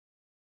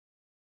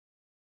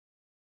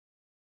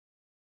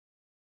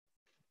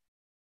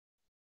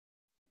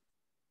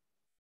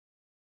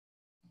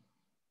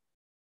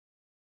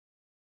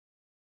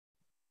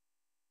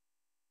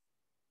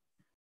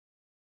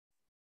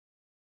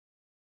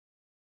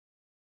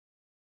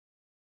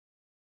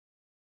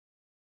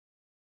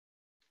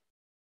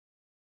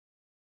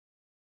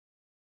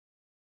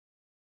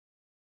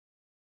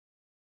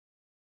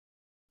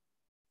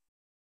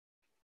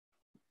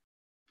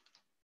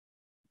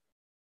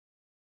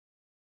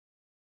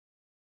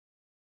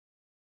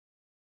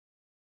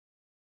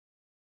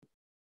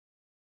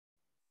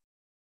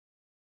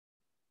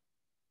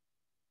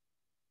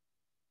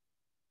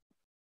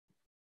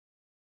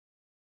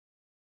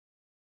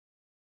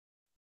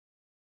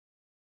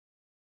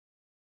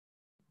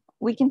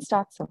We can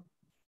start, sir.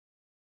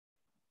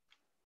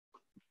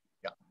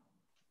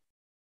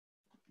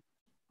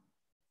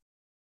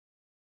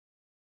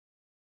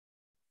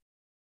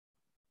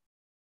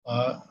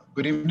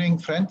 Good evening,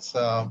 friends,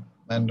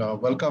 and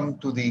welcome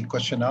to the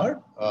question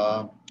hour.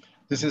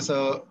 This is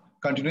a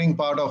continuing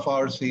part of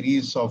our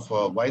series of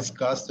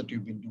Wisecasts that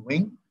you've been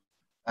doing.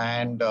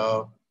 And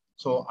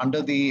so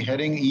under the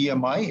heading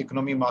E.M.I,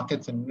 Economy,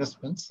 Markets, and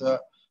Investments,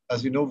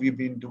 as you know, we've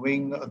been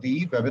doing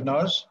the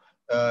webinars,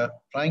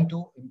 trying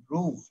to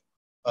improve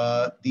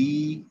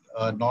the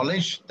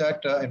knowledge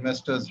that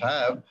investors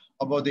have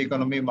about the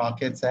economy,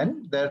 markets,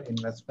 and their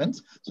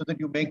investments, so that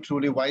you make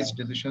truly wise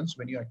decisions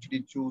when you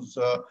actually choose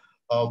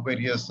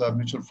various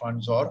mutual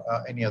funds or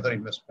any other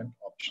investment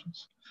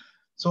options.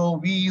 So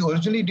we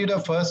originally did a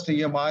first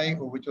E.M.I,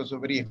 which was a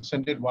very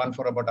extended one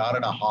for about an hour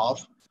and a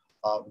half.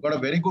 We got a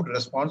very good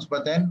response,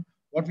 but then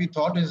what we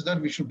thought is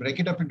that we should break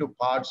it up into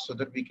parts so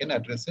that we can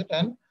address it.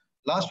 And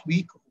last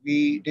week,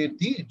 we did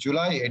the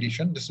July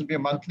edition. This will be a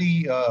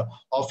monthly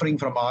offering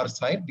from our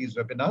side, these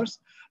webinars.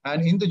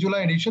 And in the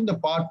July edition, the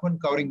part one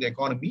covering the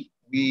economy,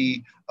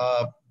 we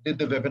did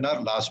the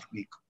webinar last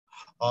week.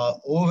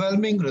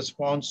 Overwhelming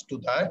response to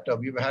that.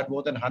 We've had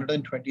more than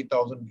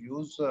 120,000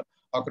 views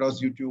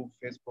across YouTube,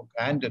 Facebook,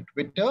 and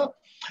Twitter.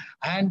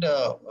 And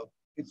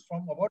it's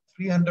from about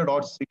 300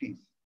 odd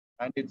cities.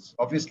 And it's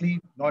obviously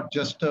not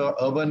just an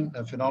urban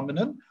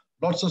phenomenon,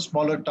 lots of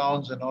smaller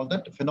towns and all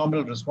that,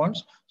 phenomenal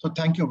response. So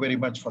thank you very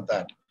much for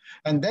that.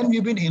 And then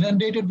we've been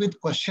inundated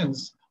with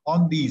questions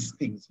on these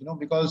things,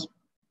 because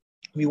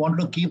we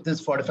wanted to keep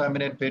this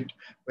 45-minute bit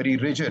very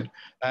rigid,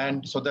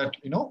 and so that,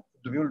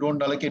 the people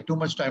don't allocate too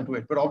much time to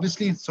it. But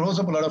obviously it throws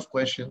up a lot of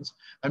questions,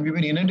 and we've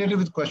been inundated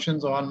with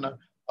questions on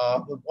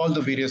all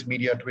the various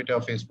media, Twitter,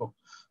 Facebook.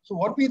 So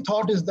what we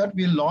thought is that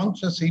we'll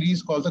launch a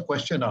series called the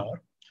Question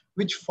Hour,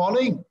 which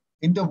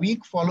in the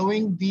week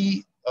following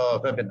the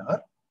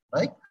webinar,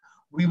 right,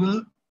 we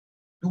will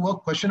do a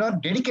question hour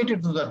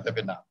dedicated to that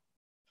webinar.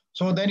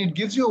 So then it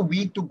gives you a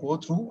week to go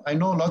through. I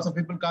know lots of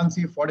people can't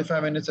see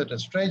 45 minutes at a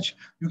stretch.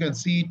 You can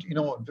see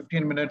it,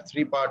 15 minutes,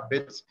 3-part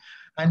bits.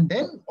 And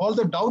then all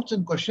the doubts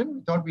and questions,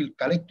 we thought we'll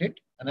collect it.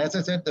 And as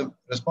I said, the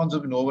response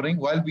has been overwhelming.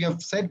 While we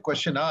have said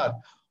question hour,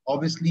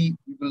 obviously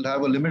we will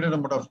have a limited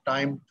amount of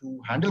time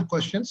to handle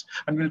questions,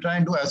 and we'll try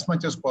and do as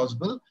much as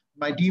possible.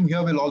 My team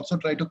here will also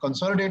try to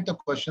consolidate the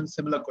questions,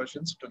 similar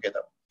questions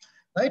together,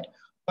 right?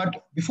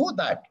 But before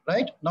that,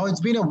 right, now it's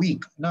been a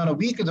week. Now a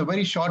week is a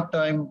very short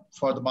time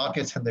for the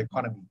markets and the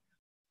economy.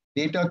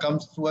 Data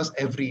comes to us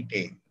every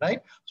day,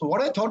 right? So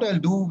what I thought I'll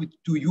do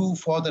to you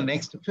for the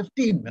next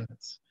 15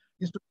 minutes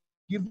is to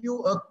give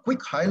you a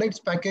quick highlights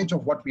package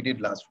of what we did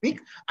last week.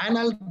 And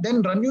I'll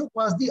then run you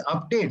past the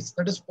updates,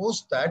 that is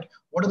post that,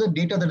 what are the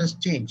data that has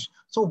changed?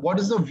 So what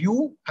is the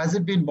view? Has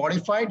it been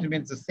modified?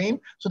 Remains the same?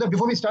 So that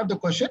before we start the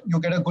question, you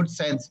get a good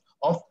sense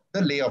of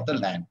the lay of the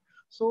land.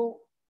 So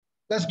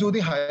let's do the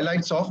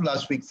highlights of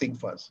last week's thing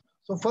first.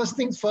 So first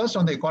things first,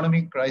 on the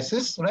economic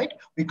crisis, right?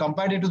 We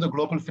compared it to the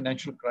global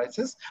financial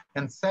crisis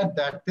and said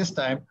that this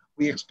time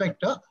we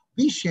expect a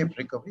V-shaped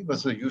recovery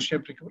versus a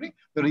U-shaped recovery.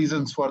 The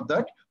reasons for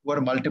that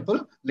were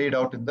multiple, laid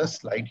out in the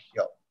slide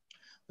here.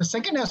 The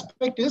second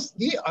aspect is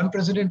the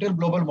unprecedented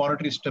global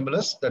monetary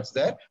stimulus that's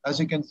there. As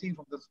you can see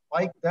from the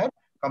spike there,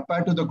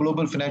 compared to the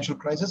global financial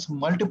crisis,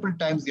 multiple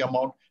times the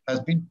amount has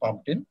been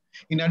pumped in.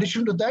 In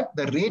addition to that,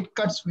 the rate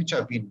cuts which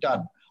have been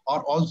done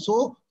are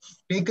also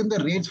taken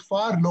the rates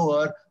far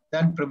lower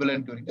than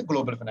prevalent during the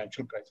global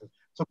financial crisis.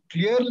 So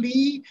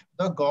clearly,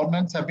 the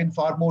governments have been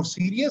far more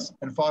serious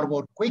and far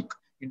more quick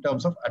in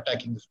terms of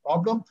attacking this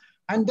problem.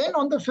 And then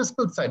on the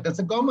fiscal side, that's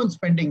the government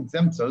spending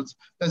themselves.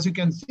 As you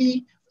can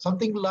see,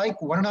 something like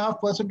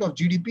 1.5% of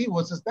GDP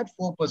versus that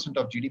 4%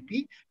 of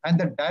GDP. And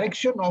the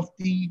direction of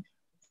the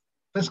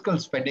fiscal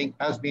spending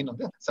has been on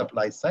the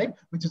supply side,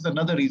 which is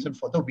another reason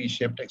for the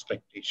V-shaped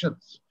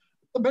expectations.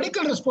 The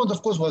medical response,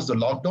 of course, was the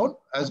lockdown.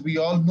 As we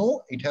all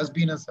know, it has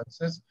been a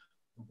success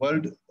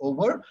world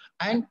over.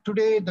 And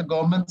today, the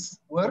governments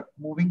were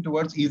moving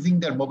towards easing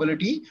their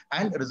mobility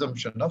and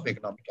resumption of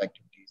economic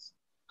activities.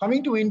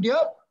 Coming to India,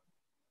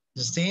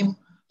 the same.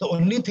 The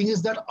only thing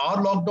is that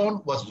our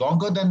lockdown was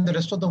longer than the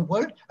rest of the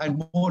world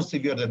and more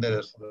severe than the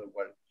rest of the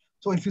world.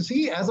 So if you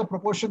see as a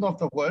proportion of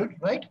the world,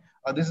 right,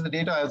 this is the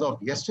data as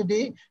of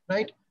yesterday,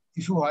 right?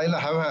 If you have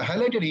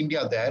highlighted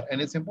India there, and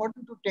it's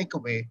important to take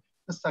away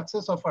the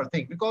success of our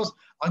thing, because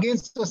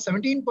against the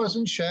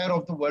 17% share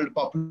of the world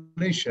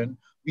population,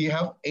 we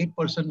have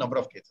 8% number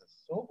of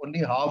cases. So only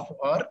half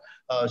our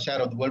share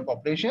of the world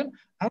population,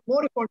 and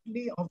more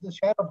importantly, of the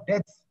share of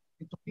deaths,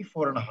 it's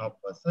only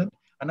 4.5%,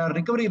 and our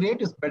recovery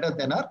rate is better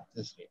than our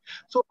this rate.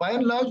 So by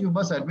and large, you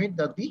must admit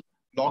that the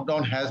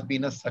lockdown has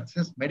been a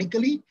success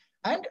medically,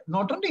 and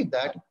not only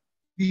that,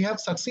 we have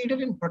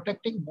succeeded in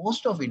protecting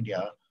most of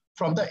India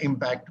from the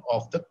impact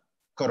of the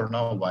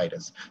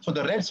coronavirus. So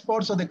the red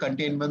spots are the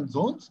containment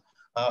zones.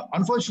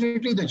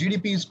 Unfortunately, the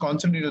GDP is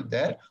concentrated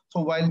there.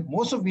 So while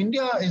most of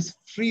India is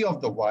free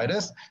of the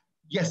virus,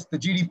 yes, the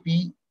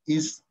GDP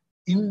is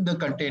in the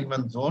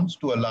containment zones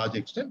to a large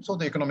extent. So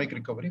the economic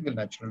recovery will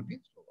naturally be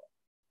slower.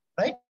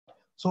 right?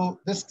 So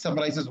this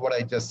summarizes what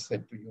I just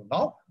said to you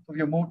now. So we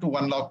have moved to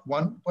unlock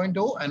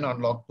 1.0 and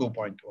unlock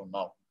 2.0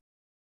 now.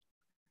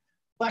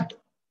 But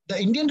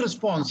the Indian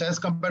response as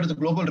compared to the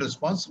global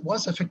response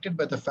was affected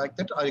by the fact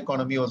that our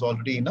economy was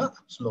already in a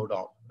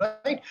slowdown,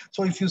 right?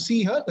 So if you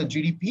see here, the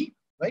GDP,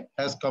 right,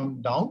 has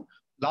come down.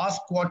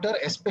 Last quarter,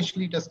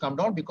 especially, it has come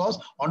down because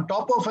on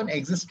top of an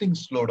existing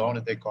slowdown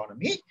in the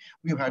economy,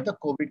 we've had the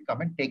COVID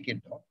come and take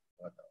it down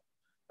further,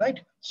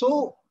 right?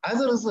 So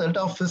as a result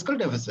of fiscal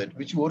deficit,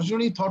 which you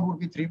originally thought would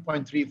be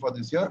 3.3 for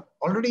this year,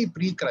 already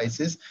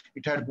pre-crisis,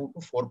 it had moved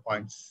to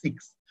 4.6.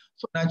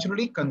 So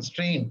naturally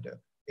constrained.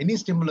 Any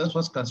stimulus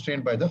was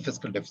constrained by the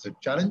fiscal deficit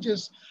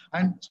challenges.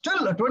 And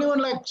still a 21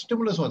 lakh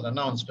stimulus was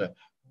announced,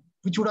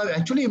 which would have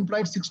actually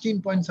implied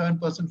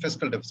 16.7%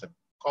 fiscal deficit.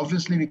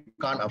 Obviously, we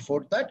can't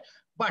afford that.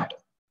 But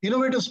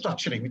innovative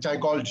structuring, which I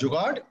call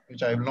Jugaad,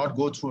 which I will not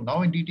go through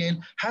now in detail,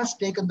 has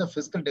taken the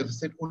fiscal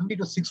deficit only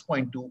to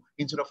 6.2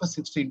 instead of a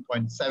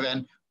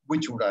 16.7,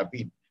 which would have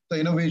been. The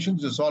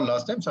innovations you saw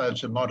last time, so I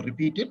shall not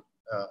repeat it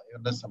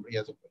unless somebody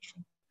has a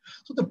question.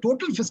 So the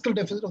total fiscal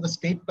deficit of the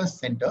state plus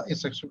center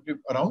is expected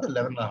around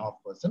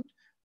 11.5%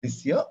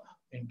 this year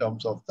in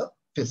terms of the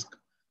fisc.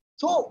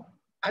 So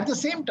at the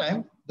same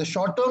time, the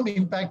short-term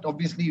impact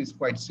obviously is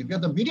quite severe.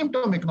 The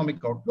medium-term economic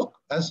outlook,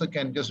 as I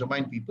can just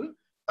remind people,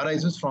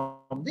 arises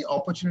from the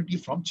opportunity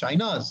from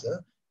China's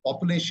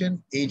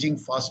population aging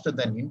faster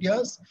than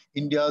India's.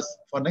 India's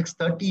for next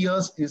 30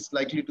 years is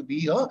likely to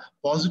be a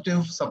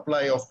positive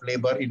supply of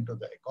labor into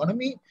the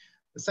economy.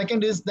 The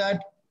second is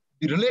that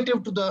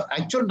relative to the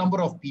actual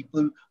number of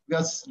people, we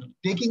are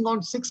taking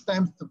on 6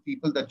 times the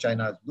people that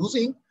China is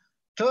losing.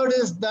 Third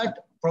is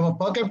that from a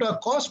per capita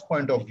cost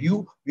point of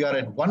view, we are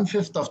at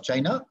 1/5 of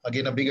China,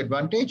 again a big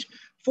advantage.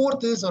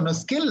 Fourth is on a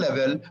skill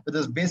level, with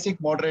this basic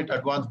moderate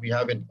advance we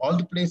have in all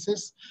the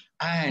places.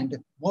 And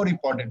more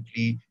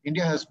importantly,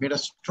 India has made a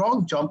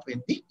strong jump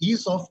in the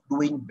ease of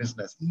doing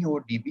business,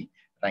 EODB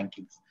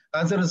rankings.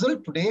 As a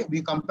result, today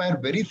we compare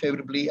very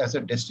favorably as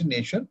a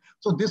destination.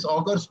 So this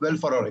augurs well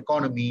for our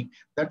economy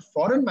that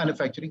foreign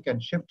manufacturing can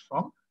shift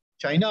from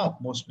China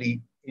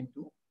mostly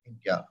into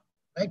India,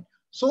 right?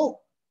 So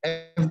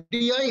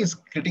FDI is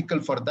critical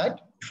for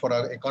that, for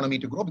our economy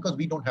to grow because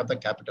we don't have the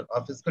capital.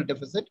 Our fiscal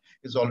deficit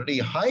is already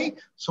high.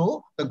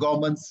 So the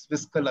government's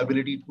fiscal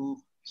ability to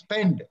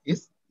spend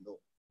is low,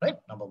 right?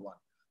 Number one.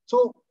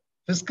 So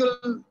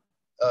fiscal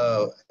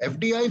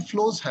FDI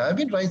flows have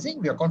been rising.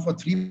 We account for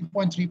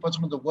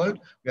 3.3% of the world.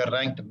 We are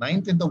ranked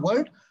 9th in the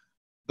world.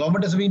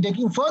 Government has been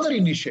taking further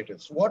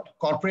initiatives. What?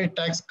 Corporate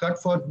tax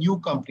cut for new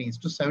companies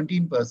to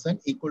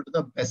 17%, equal to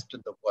the best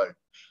in the world.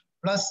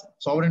 Plus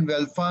sovereign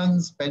wealth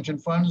funds, pension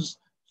funds,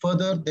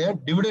 further their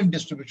dividend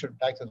distribution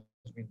tax has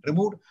been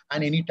removed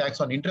and any tax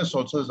on interest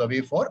also is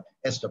away for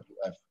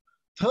SWF.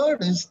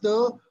 Third is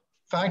the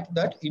fact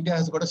that India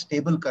has got a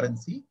stable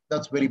currency.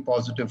 That's very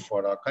positive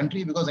for our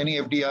country because any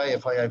FDI,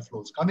 FII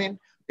flows come in.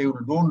 They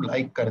don't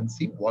like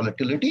currency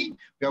volatility.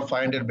 We have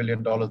 $500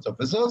 billion of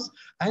reserves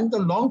and the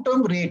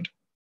long-term rate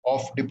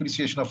of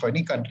depreciation of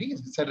any country is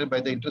decided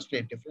by the interest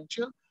rate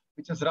differential,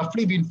 which has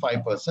roughly been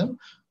 5%.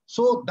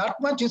 So that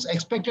much is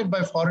expected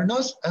by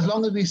foreigners. As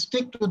long as we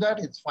stick to that,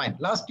 it's fine.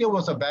 Last year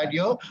was a bad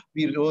year.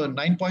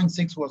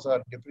 9.6 was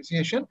our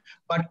depreciation.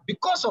 But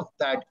because of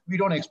that, we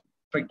don't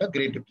expect a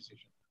great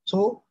depreciation.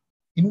 So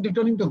in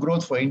returning to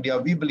growth for India,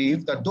 we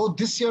believe that though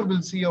this year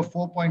we'll see a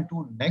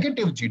 4.2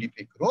 negative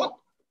GDP growth,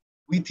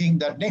 we think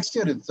that next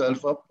year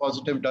itself a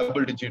positive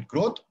double-digit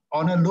growth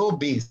on a low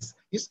base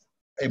is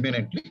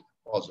eminently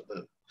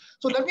possible.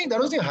 So that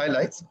was the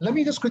highlights. Let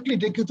me just quickly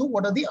take you through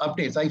what are the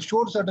updates. I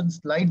showed certain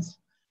slides.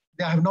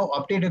 They have now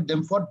updated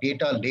them for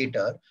data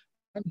later.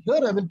 And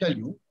here I will tell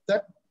you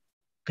that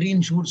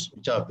green shoots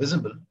which are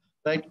visible,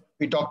 right?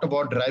 We talked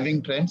about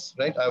driving trends,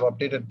 right? I've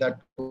updated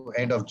that to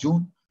end of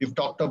June. We've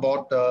talked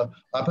about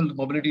Apple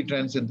mobility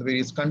trends in the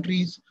various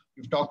countries.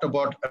 We've talked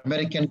about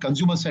American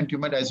consumer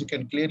sentiment. As you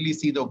can clearly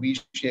see the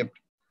V-shaped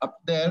up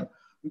there.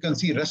 You can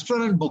see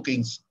restaurant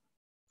bookings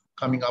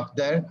coming up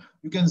there.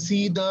 You can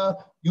see the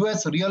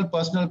US real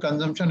personal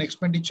consumption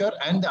expenditure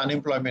and the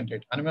unemployment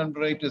rate. Unemployment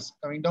rate is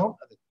coming down.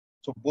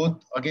 So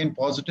both again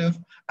positive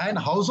and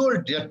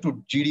household debt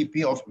to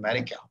GDP of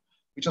America,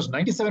 which was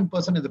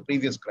 97% in the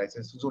previous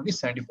crisis, is only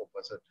 74%.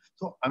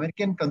 So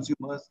American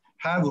consumers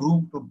have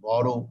room to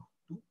borrow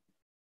to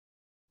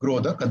grow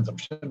the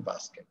consumption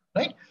basket,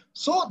 right?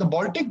 So the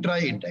Baltic Dry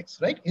Index,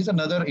 right, is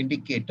another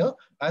indicator.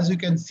 As you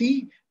can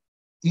see,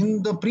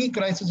 in the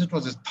pre-crisis, it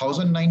was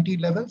 1,090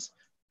 levels,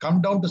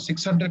 come down to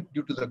 600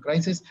 due to the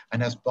crisis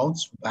and has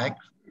bounced back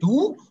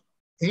to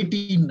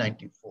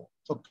 1894.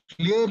 So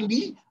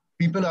clearly,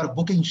 people are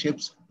booking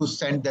ships to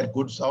send their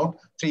goods out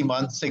 3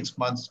 months, 6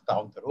 months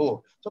down the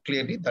road. So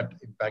clearly that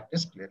impact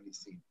is clearly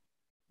seen.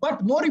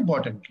 But more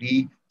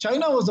importantly,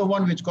 China was the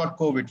one which got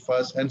COVID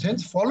first. And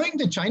hence following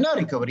the China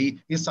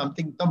recovery is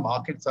something the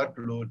markets are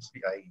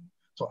closely eyeing.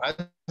 So as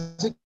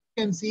you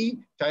can see,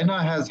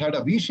 China has had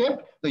a V-shape.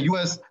 The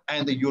US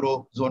and the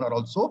Eurozone are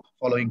also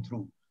following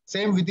through.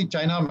 Same with the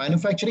China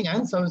manufacturing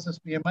and services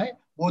PMI.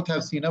 Both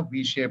have seen a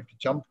V-shaped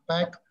jump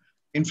back.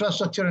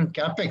 Infrastructure and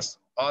capex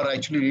are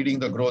actually leading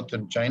the growth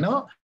in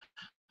China.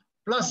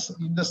 Plus,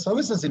 in the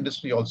services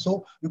industry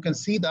also, you can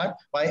see that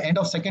by end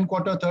of second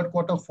quarter, third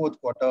quarter, fourth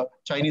quarter,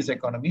 Chinese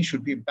economy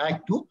should be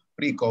back to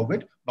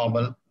pre-COVID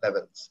normal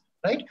levels,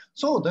 right?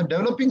 So the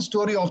developing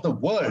story of the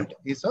world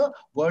is a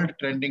world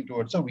trending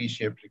towards a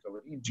V-shaped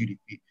recovery in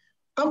GDP.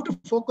 Come to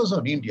focus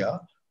on India,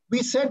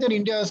 we said that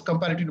India is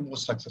comparatively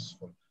most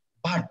successful,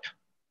 but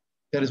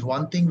there is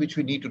one thing which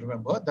we need to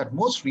remember that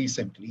most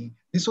recently,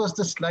 this was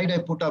the slide I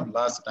put up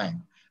last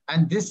time.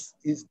 And this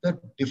is the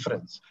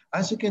difference.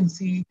 As you can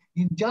see,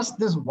 in just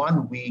this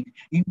 1 week,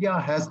 India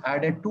has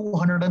added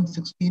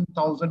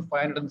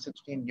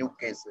 216,516 new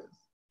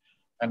cases.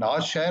 And our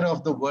share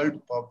of the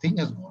world thing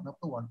has gone up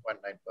to 1.9%.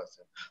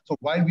 So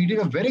while we did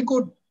a very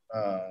good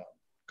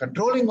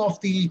controlling of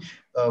the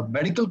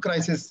medical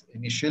crisis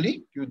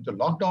initially during the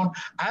lockdown,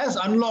 as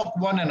unlock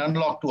 1 and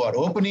unlock 2 are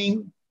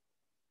opening,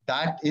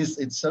 that is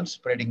itself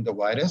spreading the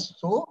virus.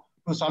 So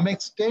to some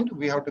extent,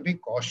 we have to be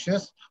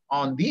cautious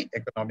on the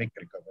economic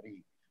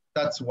recovery.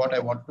 That's what I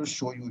want to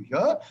show you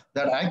here,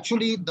 that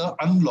actually the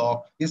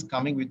unlock is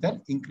coming with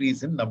an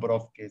increase in number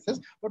of cases,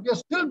 but we are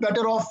still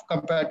better off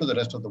compared to the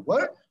rest of the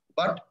world.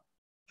 But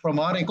from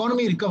our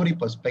economy recovery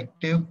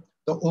perspective,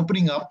 the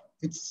opening up,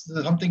 it's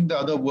something the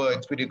other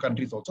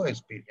countries also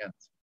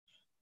experience.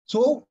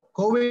 So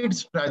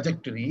COVID's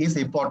trajectory is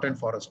important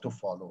for us to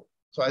follow.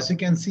 So as you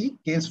can see,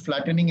 case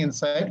flattening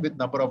inside with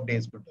number of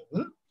days to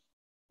double.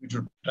 We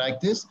should track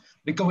this.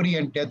 Recovery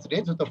and death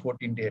rates with a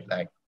 14-day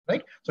lag,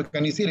 right? So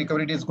can you see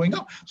recovery days going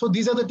up? So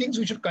these are the things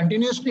we should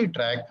continuously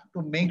track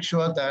to make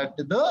sure that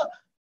the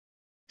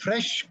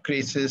fresh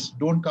cases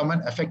don't come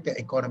and affect the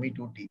economy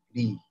too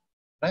deeply,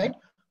 right?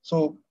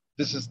 So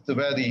this is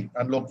where the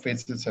unlock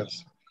phases have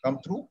come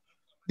through.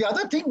 The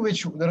other thing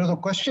which there is a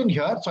question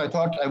here, so I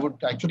thought I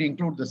would actually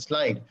include the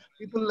slide.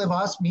 People have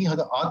asked me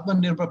the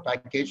Atmanirbhar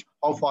package,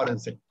 how far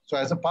is it? So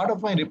as a part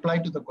of my reply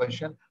to the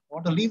question, I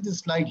want to leave this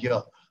slide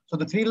here. So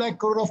the 3 lakh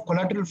crore of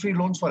collateral-free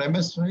loans for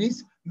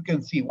MSMEs, you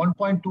can see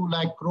 1.2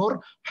 lakh crore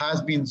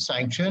has been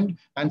sanctioned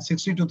and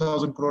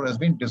 62,000 crore has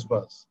been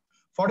disbursed.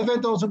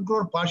 45,000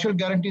 crore partial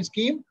guarantee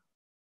scheme,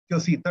 you'll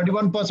see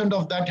 31%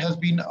 of that has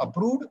been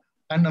approved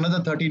and another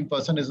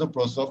 13% is the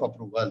process of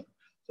approval.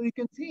 So you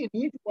can see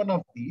in each one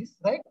of these,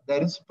 right,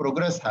 there is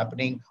progress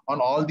happening on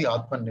all the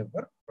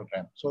Atmanirbhar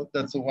program. So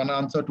that's one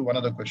answer to one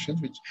of the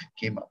questions which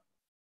came up,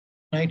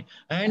 right?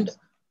 And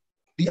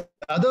the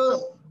other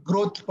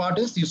growth part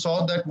is you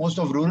saw that most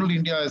of rural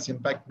India is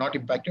not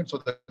impacted. So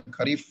the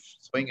Kharif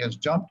sowing has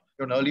jumped.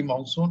 An early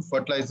monsoon,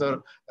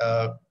 fertilizer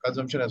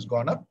consumption has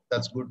gone up.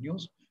 That's good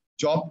news.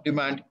 Job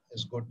demand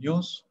is good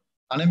news.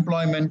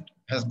 Unemployment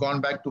has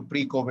gone back to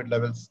pre-COVID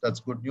levels.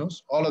 That's good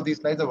news. All of these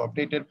slides have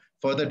updated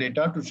further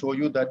data to show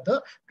you that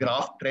the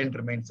graph trend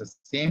remains the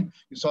same.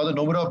 You saw the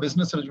number of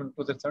business eligible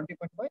was at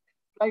 70.5,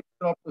 slight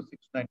drop to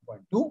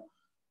 69.2.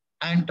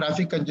 And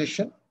traffic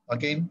congestion,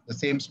 again, the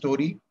same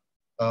story.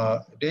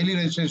 Daily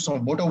registration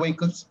of motor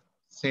vehicles,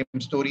 same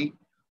story.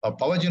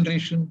 Power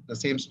generation, the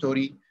same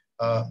story.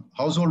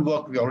 Household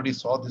work, we already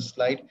saw this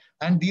slide.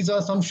 And these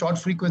are some short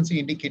frequency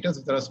indicators.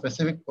 If there are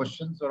specific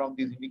questions around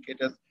these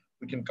indicators,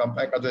 we can come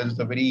back. Otherwise, it's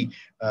a very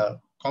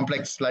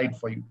complex slide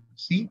for you to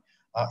see.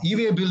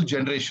 E-way bill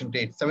generation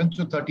date, 7th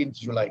to 13th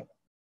July.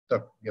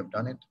 So we have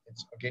done it.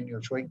 It's again,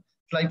 you're showing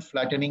slight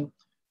flattening,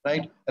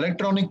 right?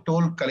 Electronic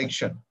toll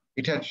collection.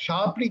 It had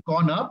sharply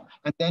gone up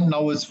and then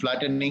now is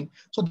flattening.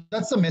 So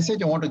that's the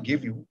message I want to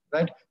give you,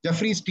 right?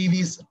 Jeffries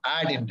TV's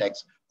ad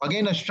index.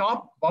 Again, a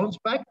sharp bounce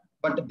back,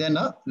 but then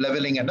a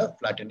leveling and a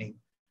flattening.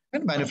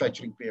 And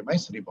manufacturing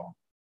PMIs rebound,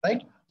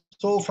 right?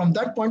 So from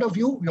that point of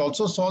view, we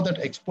also saw that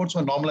exports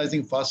were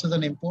normalizing faster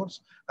than imports,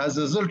 as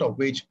a result of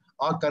which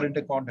our current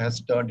account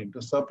has turned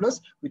into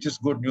surplus, which is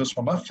good news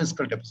from a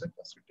fiscal deficit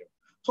perspective.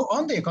 So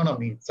on the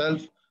economy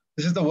itself,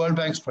 this is the World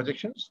Bank's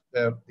projections.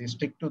 They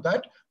stick to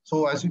that.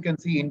 So as you can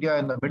see, India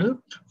in the middle,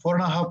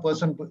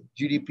 4.5%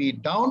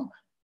 GDP down.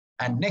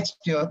 And next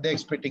year, they're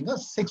expecting a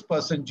 6%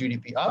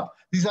 GDP up.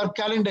 These are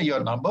calendar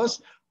year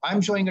numbers.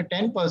 I'm showing a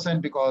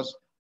 10% because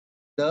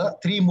the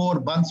 3 more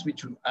months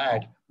which you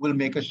add will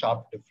make a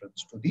sharp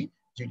difference to the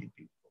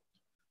GDP.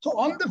 So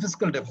on the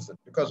fiscal deficit,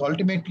 because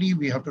ultimately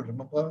we have to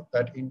remember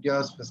that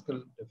India's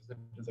fiscal deficit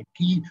is a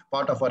key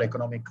part of our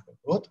economic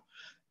growth.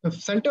 The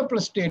center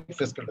plus state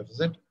fiscal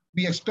deficit,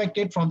 we expect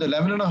it from the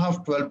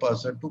 11.5%,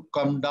 12% to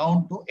come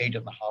down to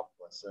 8.5%.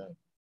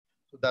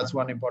 So that's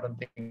one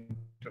important thing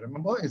to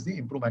remember is the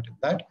improvement in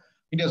that.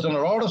 India has done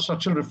a lot of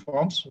structural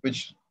reforms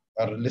which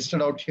are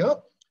listed out here,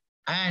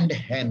 and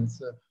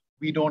hence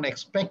we don't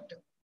expect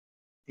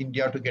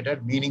India to get a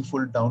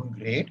meaningful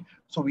downgrade.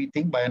 So we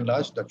think by and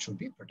large that should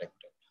be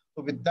protected.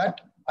 So with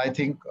that, I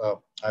think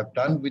I've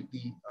done with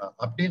the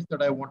updates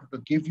that I wanted to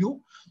give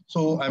you.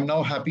 So I'm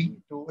now happy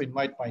to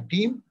invite my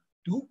team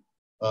to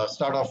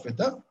start off with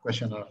the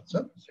question and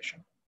answer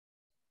session.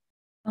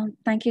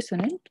 Thank you,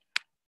 Sunil.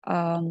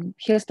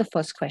 Here's the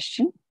first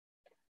question.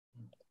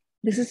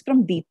 This is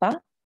from Deepa.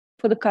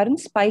 For the current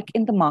spike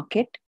in the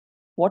market,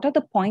 what are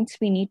the points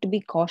we need to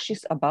be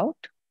cautious about?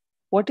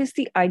 what is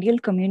the ideal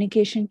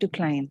communication to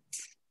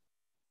clients?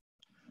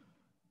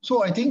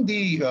 So I think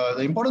the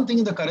important thing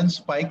in the current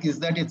spike is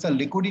that it's a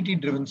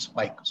liquidity-driven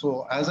spike.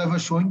 So as I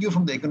was showing you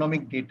from the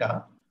economic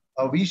data,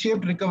 a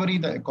V-shaped recovery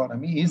in the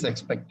economy is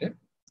expected,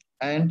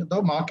 and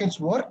the markets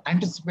were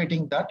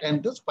anticipating that,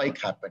 and the spike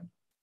happened.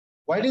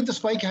 Why did the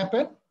spike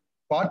happen?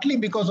 Partly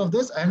because of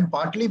this, and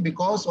partly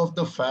because of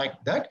the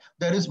fact that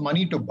there is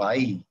money to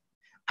buy.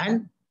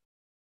 And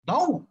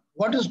now,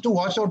 what is to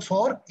watch out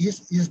for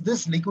is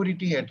this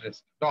liquidity at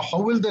risk? Now,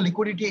 how will the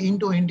liquidity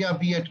into India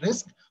be at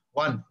risk?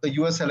 One, the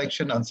US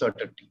election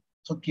uncertainty.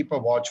 So keep a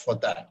watch for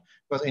that,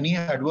 because any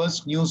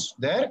adverse news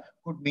there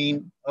could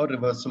mean a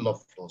reversal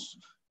of flows.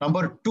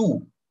 Number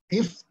two,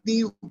 if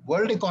the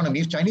world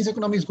economy, if Chinese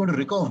economy is going to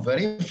recover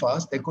very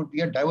fast, there could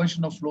be a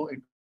diversion of flow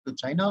into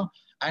China.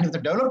 And if the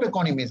developed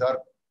economies are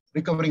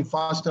recovering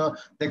faster,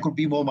 there could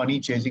be more money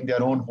chasing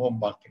their own home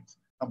markets.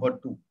 Number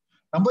two.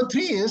 Number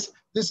three is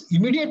this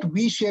immediate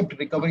V-shaped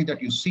recovery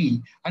that you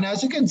see. And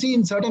as you can see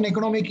in certain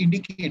economic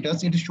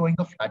indicators, it is showing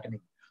a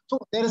flattening. So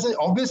there is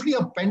obviously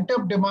a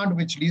pent-up demand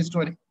which leads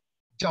to a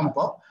jump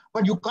up,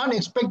 but you can't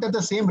expect that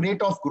the same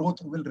rate of growth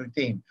will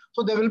retain.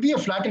 So there will be a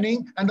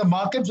flattening, and the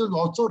markets will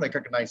also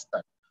recognize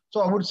that.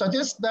 So I would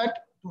suggest that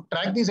to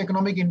track these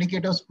economic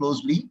indicators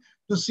closely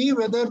to see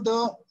whether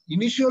the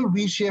initial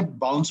V-shaped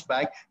bounce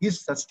back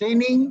is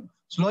sustaining,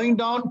 slowing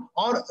down,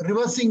 or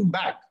reversing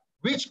back,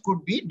 which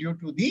could be due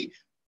to the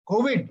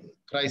COVID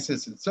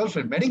crisis itself.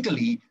 And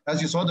medically,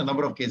 as you saw, the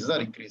number of cases are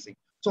increasing.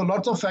 So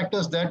lots of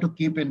factors there to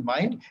keep in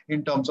mind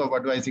in terms of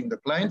advising the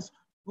clients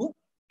to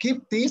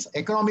keep these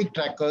economic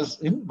trackers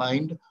in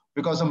mind,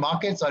 because the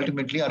markets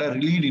ultimately are a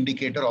lead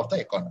indicator of the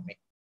economy.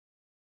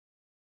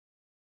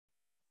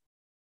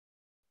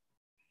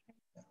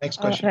 Next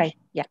question. Right.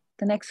 Yeah.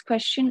 The next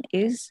question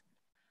is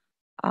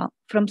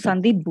from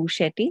Sandeep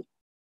Bhushetty.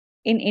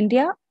 In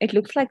India, it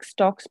looks like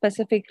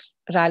stock-specific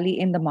rally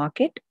in the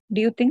market.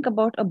 Do you think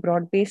about a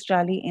broad-based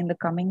rally in the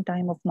coming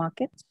time of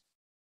markets?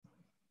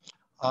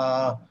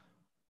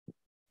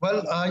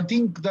 Well, I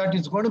think that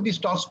it's going to be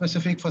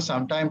stock-specific for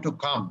some time to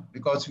come,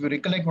 because if you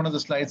recollect one of the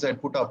slides I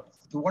put up,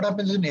 so what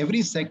happens in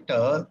every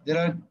sector, there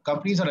are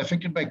companies are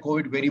affected by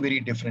COVID very, very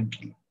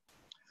differently.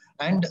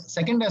 And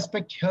second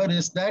aspect here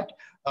is that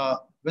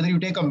whether you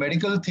take a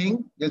medical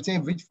thing, they'll say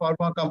which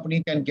pharma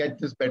company can get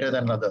this better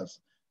than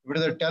others. If it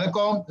is a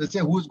telecom, they'll say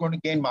who's going to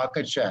gain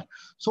market share.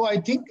 So I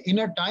think in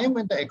a time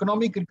when the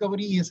economic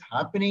recovery is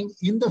happening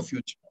in the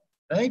future,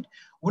 right?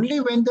 Only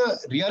when the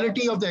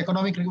reality of the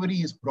economic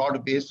recovery is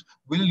broad-based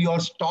will your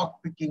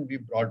stock picking be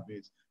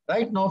broad-based.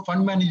 Right now,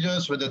 fund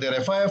managers, whether they're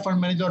FII fund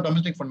managers or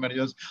domestic fund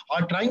managers,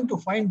 are trying to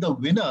find the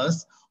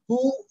winners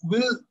who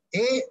will,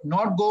 A,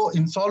 not go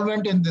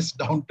insolvent in this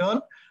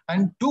downturn,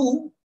 and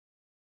two,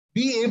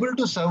 be able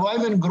to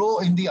survive and grow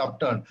in the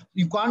upturn.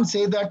 You can't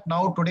say that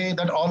now today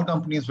that all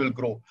companies will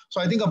grow.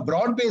 So I think a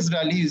broad-based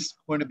rally is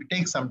going to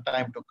take some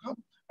time to come.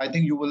 I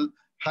think you will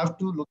have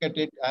to look at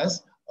it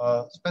as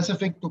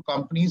specific to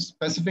companies,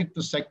 specific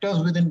to sectors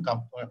within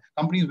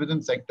companies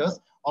within sectors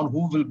on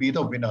who will be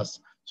the winners.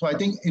 So I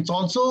think it's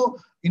also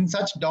in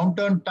such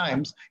downturn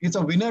times, it's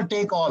a winner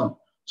take all.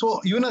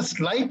 So even a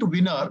slight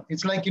winner,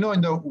 it's like, in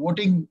the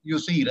voting you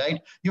see, right?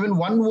 Even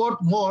one vote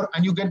more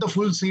and you get the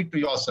full seat to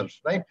yourself,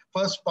 right?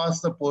 First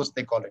past the post,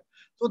 they call it.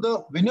 So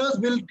the winners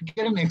will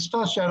get an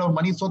extra share of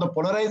money. So the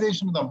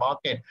polarization of the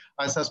market,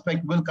 I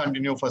suspect, will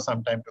continue for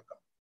some time to come.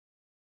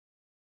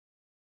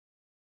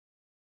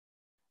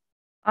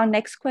 Our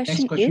next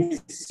question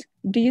is,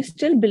 do you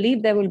still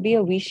believe there will be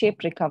a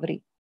V-shaped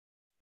recovery?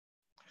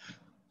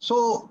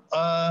 So,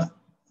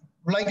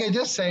 like I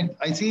just said,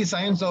 I see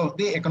signs of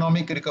the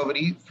economic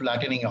recovery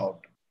flattening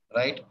out,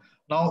 right?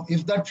 Now,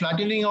 if that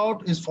flattening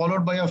out is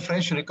followed by a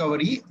fresh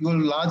recovery, you will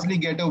largely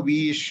get a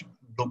V-ish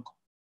look.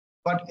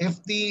 But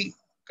if the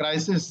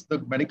crisis, the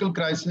medical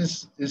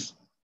crisis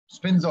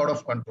spins out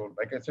of control,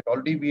 like I said,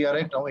 already we are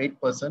at now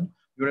 8%.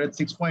 We were at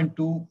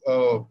 6.2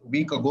 a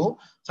week ago.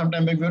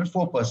 Sometime back we were at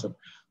 4%.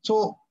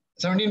 So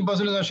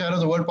 17% is our share of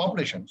the world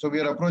population. So we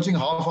are approaching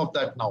half of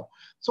that now.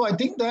 So I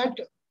think that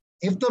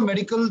if the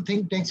medical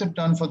thing takes a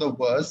turn for the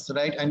worse,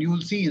 right, and you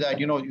will see that,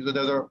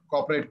 there's a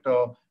corporate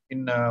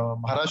in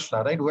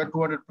Maharashtra, right, who had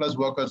 200 plus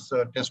workers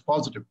test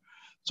positive.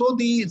 So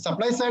the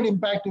supply side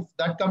impact, if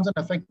that comes and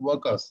affect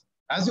workers,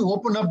 as you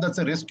open up, that's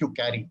a risk you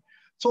carry.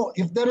 So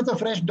if there is a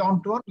fresh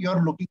downturn,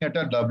 you're looking at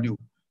a W.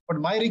 But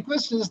my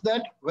request is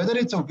that whether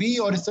it's a V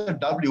or it's a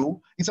W,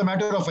 it's a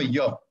matter of a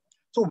year.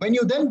 So when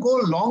you then go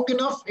long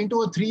enough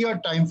into a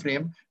 3-year time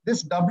frame,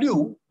 this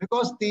W,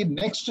 because the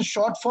next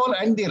shortfall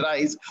and the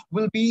rise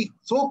will be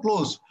so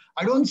close,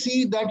 I don't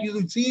see that you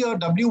will see a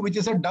W which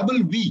is a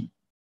double V.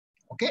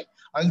 Okay,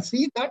 I'll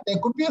see that there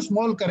could be a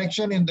small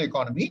correction in the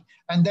economy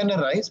and then a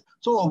rise.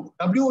 So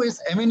W is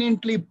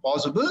eminently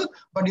possible,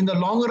 but in the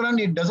long run,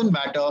 it doesn't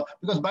matter,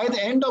 because by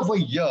the end of a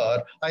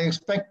year, I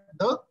expect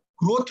the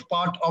growth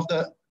part of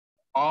the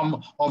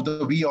arm of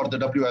the V or the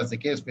W, as the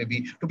case may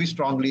be, to be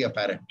strongly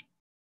apparent.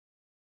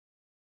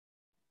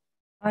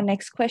 Our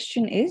next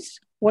question is,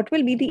 what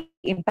will be the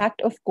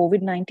impact of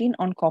COVID-19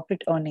 on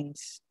corporate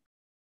earnings?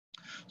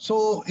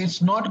 So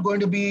it's not going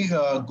to be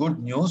good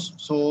news.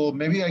 So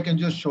maybe I can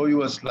just show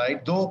you a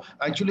slide. Though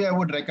actually I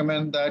would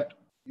recommend that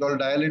you'll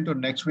dial into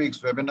next week's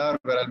webinar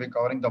where I'll be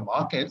covering the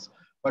markets.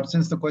 But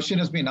since the question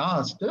has been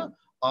asked,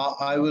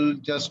 I will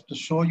just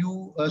show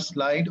you a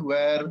slide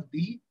where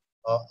the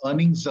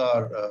earnings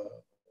are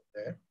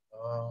there.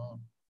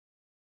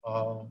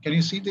 Can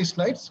you see these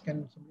slides?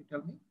 Can somebody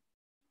tell me?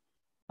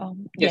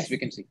 Yes, Yes, we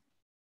can see.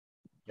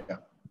 Yeah.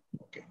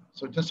 Okay.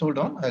 So just hold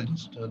on. I'll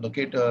just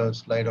locate a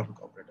slide of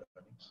corporate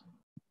earnings.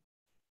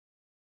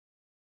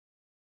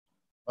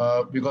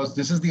 Because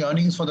this is the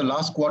earnings for the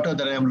last quarter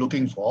that I am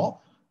looking for.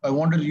 I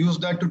wanted to use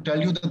that to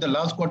tell you that the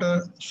last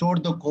quarter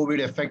showed the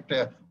COVID effect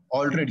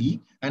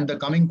already, and the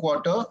coming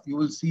quarter you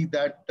will see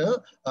that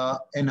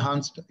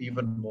enhanced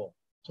even more.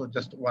 So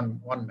just one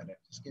minute.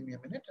 Just give me a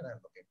minute, and I'll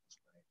locate this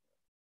slide.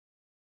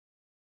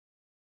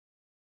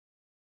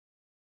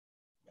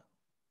 Yeah.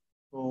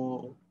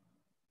 So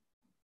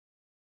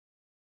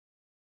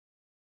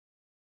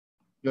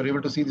you're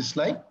able to see this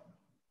slide.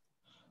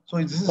 So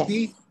this is yes.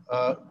 the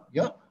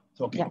yeah.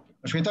 So okay. Yeah.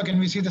 Shweta, can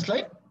we see the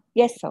slide?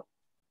 Yes, sir.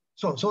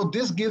 So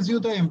this gives you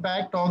the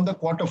impact on the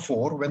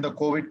Q4 when the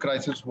COVID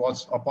crisis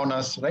was upon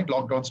us, right?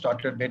 Lockdown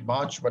started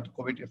mid-March, but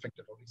COVID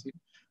affected obviously.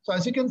 So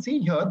as you can see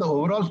here, the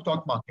overall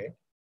stock market,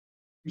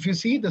 if you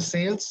see the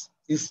sales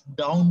is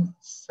down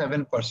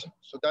 7%.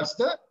 So that's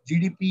the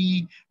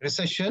GDP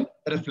recession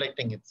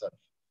reflecting itself.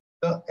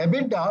 The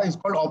EBITDA is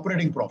called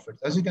operating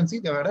profits. As you can see,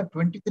 they've had a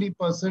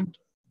 23%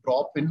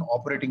 drop in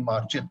operating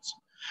margins.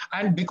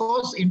 And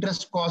because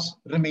interest costs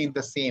remain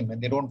the same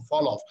and they don't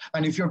fall off.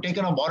 And if you've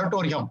taken a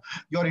moratorium,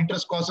 your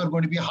interest costs are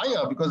going to be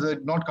higher because they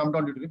did not come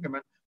down due to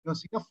repayment. You'll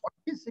see a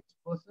 46%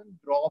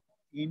 drop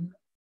in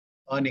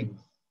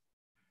earnings.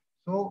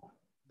 So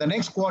the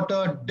next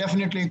quarter,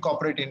 definitely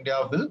corporate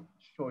India will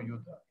show you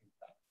the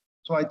impact.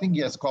 So I think,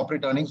 yes,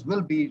 corporate earnings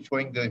will be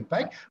showing the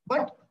impact.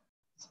 But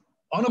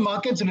on a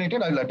markets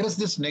related, I'll address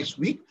this next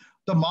week.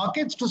 The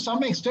markets to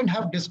some extent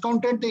have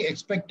discounted the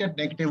expected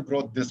negative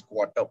growth this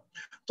quarter.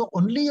 So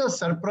only a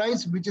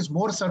surprise, which is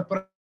more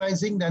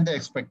surprising than the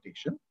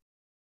expectation,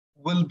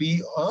 will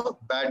be a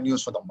bad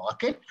news for the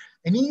market.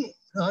 Any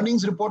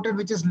earnings reported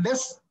which is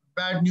less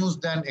bad news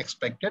than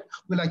expected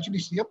will actually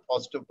see a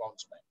positive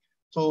bounce back.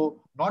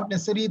 So not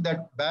necessarily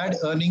that bad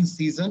earnings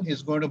season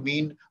is going to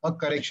mean a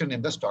correction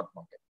in the stock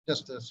market.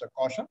 Just as a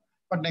caution.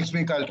 But next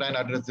week, I'll try and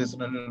address this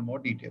in a little more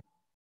detail.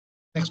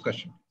 Next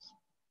question.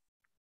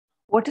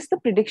 What is the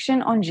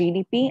prediction on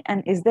GDP,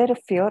 and is there a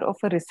fear of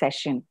a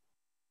recession?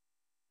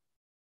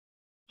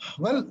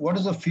 Well, what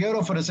is the fear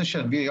of a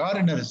recession? We are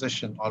in a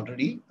recession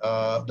already.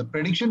 The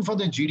prediction for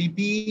the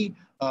GDP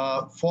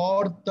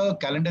for the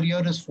calendar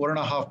year is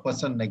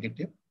 4.5%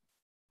 negative.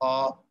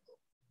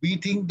 We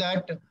think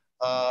that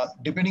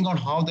depending on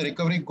how the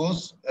recovery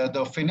goes,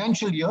 the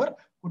financial year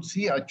could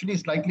see actually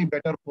slightly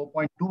better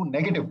 4.2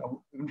 negative.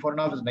 Even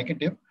 4.5 is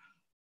negative.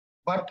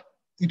 But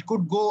it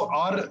could go,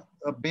 our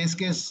base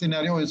case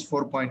scenario is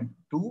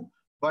 4.2,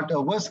 but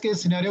a worst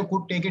case scenario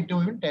could take it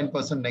to even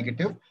 10%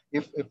 negative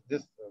if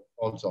this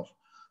falls off.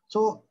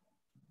 So,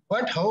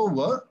 but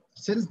however,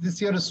 since this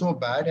year is so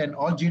bad and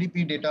all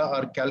GDP data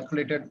are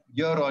calculated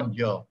year on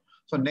year,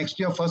 so next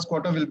year first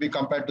quarter will be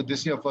compared to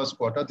this year first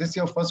quarter. This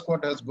year first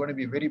quarter is going to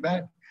be very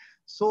bad.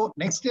 So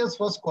next year's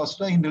first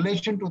quarter in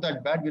relation to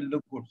that bad will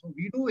look good. So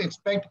we do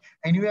expect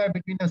anywhere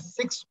between a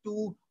 6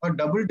 to a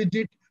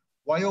double-digit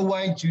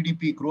YOY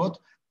GDP growth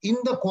in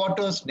the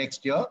quarters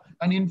next year.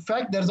 And in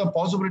fact, there's a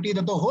possibility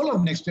that the whole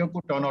of next year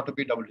could turn out to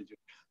be double digit.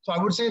 So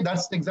I would say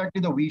that's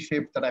exactly the V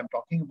shape that I'm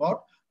talking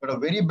about, but a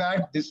very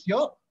bad this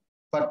year,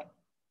 but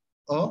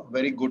a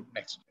very good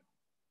next year.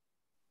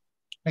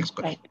 Next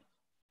question.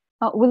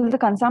 Right. Will the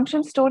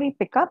consumption story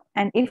pick up?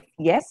 And if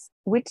yes,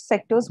 which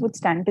sectors would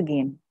stand to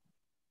gain?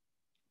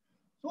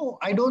 So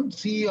I don't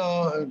see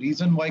a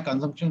reason why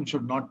consumption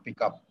should not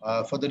pick up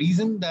for the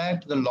reason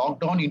that the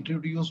lockdown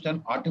introduced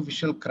an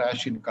artificial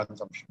crash in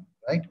consumption,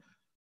 right?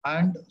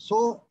 And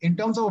so in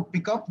terms of a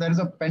pickup, there is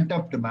a pent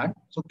up demand.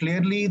 So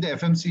clearly the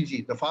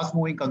FMCG, the fast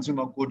moving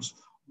consumer goods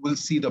will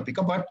see the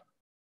pickup, but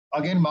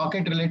again,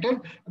 market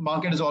related, the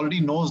market is already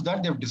knows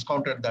that they've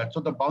discounted that. So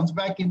the bounce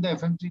back in the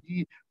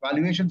FMCG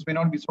valuations may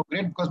not be so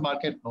great because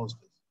market knows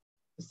this.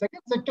 The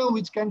second sector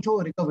which can show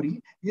a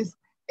recovery is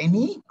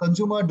any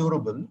consumer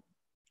durable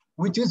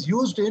which is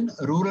used in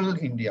rural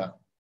India.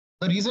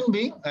 The reason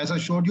being, as I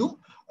showed you,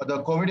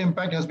 the COVID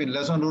impact has been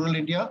less on rural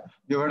India.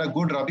 We've had a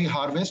good Rabi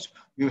harvest.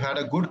 We've had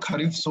a good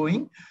Kharif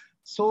sowing.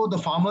 So the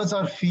farmers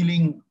are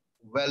feeling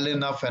well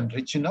enough and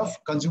rich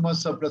enough. Consumer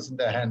surplus in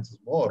their hands is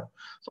more.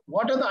 So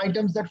what are the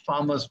items that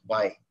farmers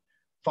buy?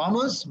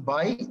 Farmers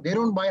buy, they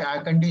don't buy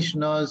air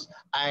conditioners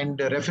and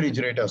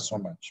refrigerators so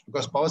much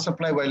because power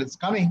supply, while it's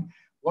coming,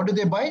 what do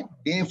they buy?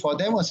 For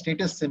them, a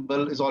status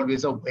symbol is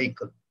always a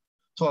vehicle.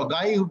 So a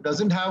guy who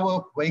doesn't have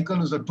a vehicle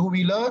who's a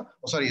two-wheeler,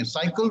 a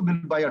cycle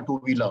will buy a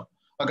two-wheeler.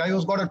 A guy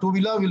who's got a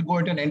two-wheeler will go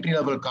into an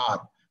entry-level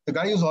car. The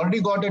guy who's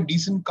already got a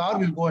decent car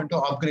will go into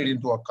upgrade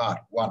into a car,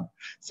 one.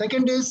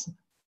 Second is,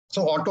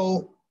 so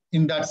auto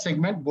in that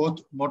segment,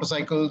 both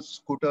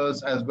motorcycles,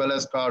 scooters, as well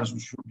as cars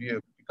should be a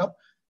pickup.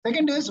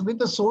 Second is with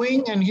the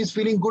sowing, and he's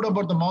feeling good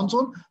about the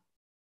monsoon.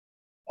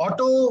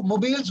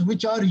 Automobiles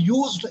which are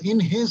used in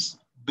his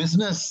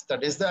business,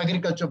 that is the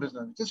agriculture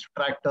business, which is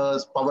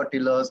tractors, power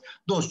tillers,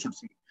 those should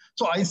see.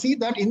 So I see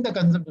that in the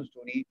consumption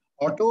story,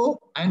 auto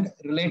and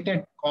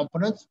related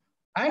components.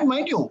 And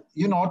mind you,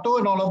 in auto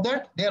and all of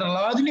that, they are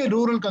largely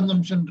rural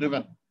consumption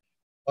driven.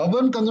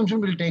 Urban consumption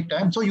will take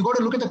time. So you got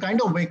to look at the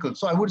kind of vehicles.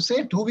 So I would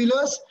say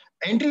two-wheelers,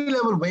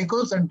 entry-level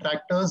vehicles and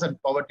tractors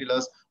and power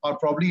tillers are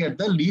probably at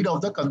the lead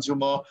of the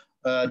consumer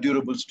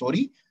durable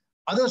story.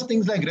 Others,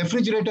 things like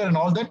refrigerator and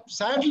all that,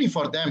 sadly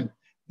for them,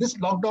 this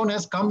lockdown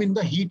has come in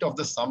the heat of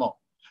the summer.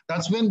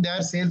 That's when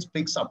their sales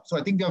picks up. So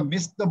I think they have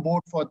missed the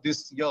boat for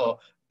this year.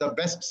 The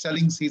best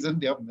selling season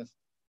they have missed.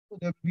 So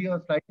there will be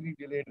a slightly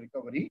delayed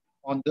recovery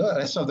on the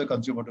rest of the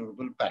consumer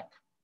durable pack.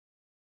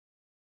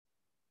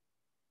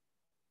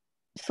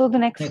 So the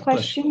next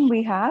question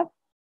we have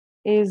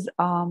is,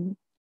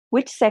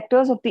 which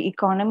sectors of the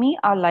economy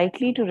are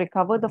likely to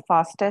recover the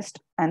fastest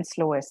and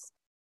slowest?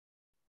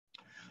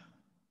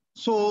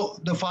 So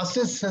the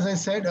fastest, as I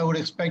said, I would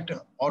expect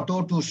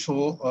auto to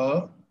show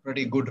a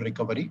pretty good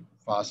recovery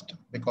fast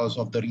because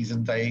of the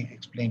reasons I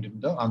explained in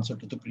the answer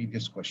to the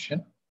previous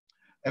question.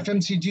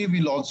 FMCG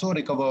will also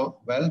recover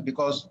well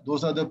because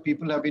those are the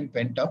people have been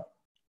pent up.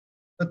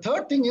 The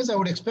third thing is I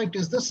would expect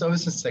is the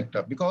services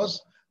sector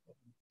because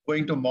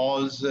going to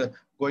malls,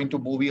 going to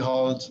movie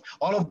halls,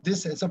 all of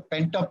this is a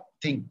pent up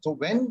thing. So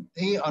when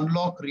they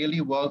unlock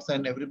really works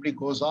and everybody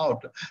goes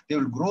out, they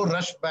will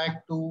rush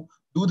back to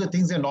do the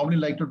things they normally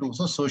like to do.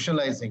 So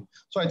socializing.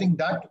 So I think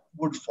that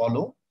would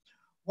follow.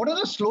 What are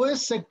the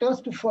slowest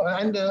sectors to follow?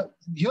 And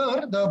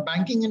here the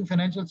banking and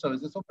financial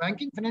services. So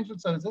banking financial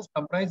services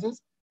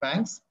comprises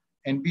banks,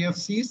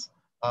 NBFCs,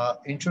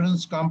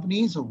 insurance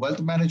companies,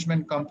 wealth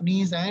management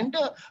companies, and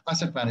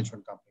asset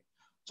management companies.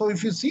 So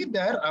if you see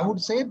there, I would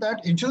say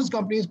that insurance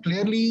companies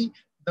clearly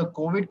the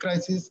COVID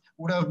crisis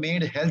would have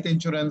made health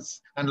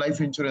insurance and life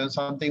insurance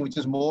something which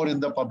is more in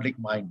the public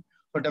mind.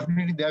 So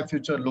definitely their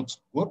future looks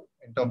good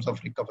in terms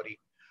of recovery.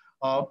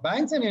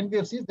 Banks and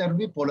NBFCs, there will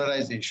be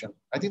polarization.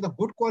 I think the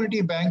good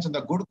quality banks and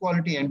the good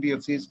quality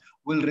NBFCs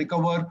will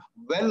recover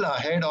well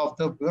ahead of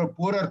the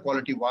poorer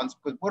quality ones,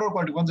 because poorer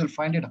quality ones will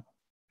find it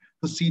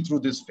to see through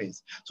this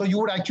phase. So you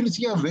would actually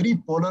see a very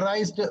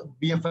polarized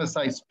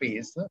BFSI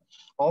space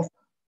of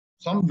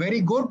some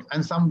very good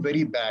and some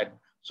very bad.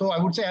 So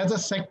I would say as a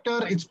sector,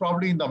 it's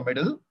probably in the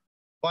middle.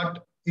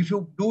 But if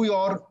you do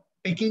your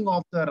picking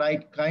of the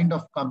right kind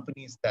of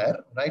companies there,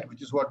 right,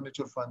 which is what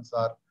mutual funds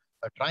are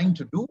trying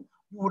to do,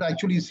 you would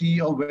actually see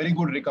a very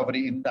good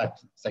recovery in that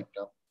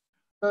sector.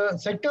 The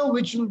sector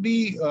which will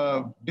be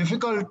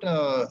difficult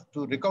to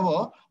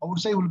recover, I would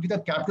say will be the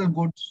capital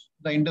goods,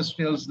 the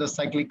industrials, the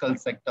cyclical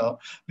sector,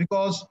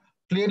 because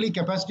clearly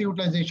capacity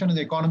utilization in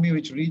the economy,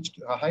 which reached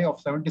a high of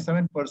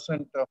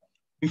 77%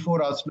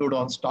 before our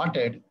slowdown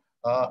started,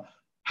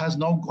 has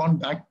now gone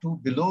back to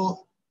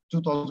below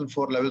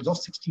 2004 levels of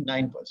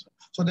 69%.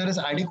 So there is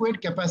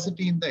adequate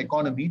capacity in the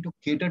economy to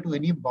cater to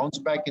any bounce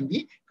back in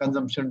the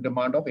consumption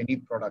demand of any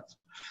products.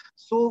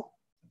 So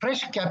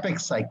fresh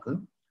capex cycle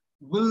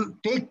will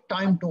take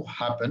time to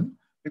happen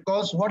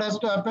because what has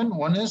to happen?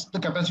 One is the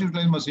capacity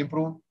utilization must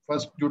improve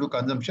first due to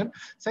consumption.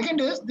 Second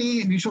is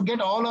we should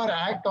get all our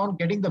act on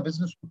getting the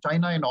business to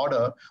China in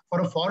order for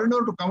a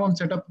foreigner to come and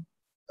set up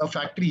a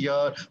factory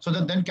here so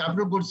that then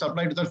capital goods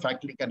supply to that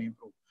factory can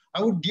improve.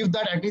 I would give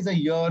that at least a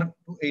year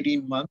to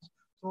 18 months.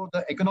 So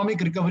the economic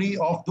recovery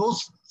of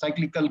those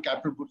cyclical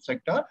capital goods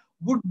sector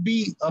would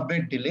be a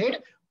bit delayed.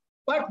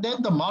 But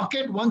then the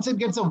market, once it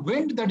gets a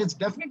wind that it's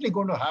definitely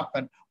going to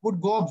happen, would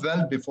go up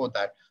well before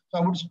that. So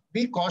I would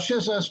be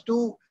cautious as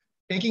to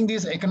taking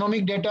this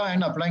economic data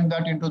and applying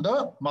that into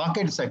the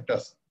market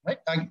sectors. Right?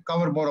 I'll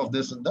cover more of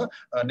this in the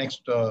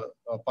next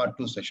part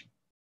 2 session.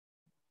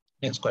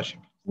 Next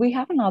question. We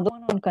have another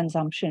one on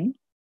consumption.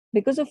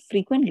 Because of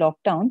frequent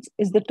lockdowns,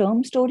 is the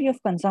term story of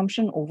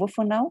consumption over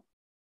for now?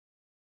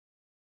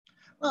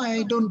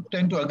 I don't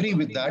tend to agree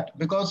with that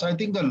because I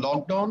think the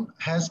lockdown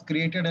has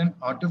created an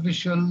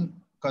artificial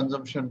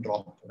consumption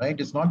drop, right?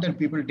 It's not that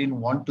people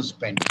didn't want to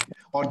spend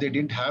or they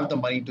didn't have the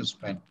money to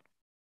spend.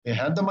 They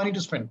had the money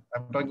to spend.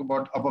 I'm talking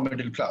about upper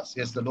middle class.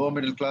 Yes, the lower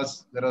middle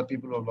class, there are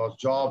people who have lost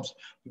jobs,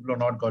 people who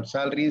have not got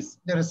salaries.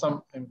 There is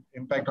some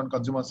impact on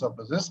consumer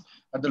surpluses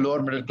at the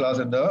lower middle class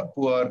and the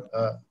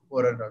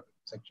poorer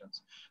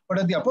sections. But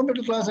at the upper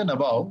middle class and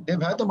above,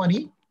 they've had the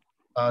money,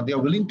 they are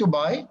willing to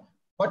buy,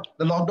 but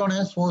the lockdown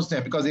has forced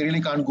them because they really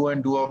can't go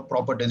and do a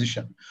proper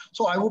decision.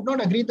 So I would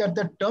not agree that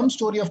the term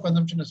story of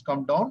consumption has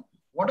come down.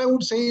 What I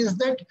would say is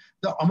that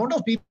the amount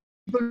of people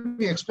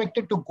we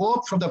expected to go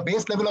up from the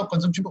base level of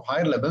consumption to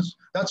higher levels,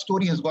 that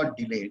story has got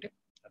delayed,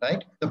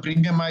 right? The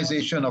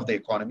premiumization of the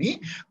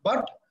economy.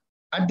 But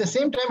at the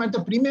same time, at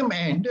the premium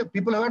end,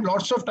 people have had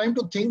lots of time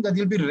to think that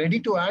they'll be ready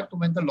to act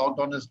when the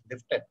lockdown is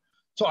lifted.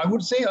 So I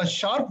would say a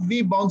sharp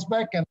V bounce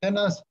back and then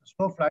a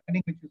slow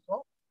flattening, which you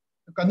saw.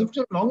 The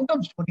consumption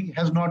long-term story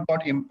has not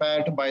got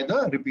impaired by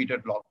the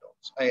repeated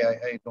lockdowns.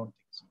 I don't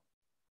think so.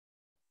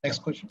 Next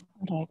question.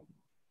 Right.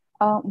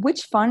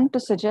 Which fund to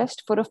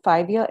suggest for a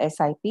 5-year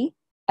SIP,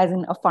 as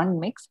in a fund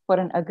mix for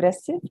an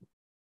aggressive,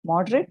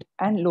 moderate,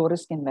 and low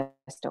risk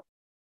investor?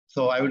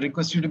 So I would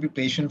request you to be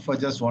patient for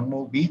just one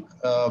more week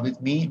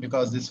with me,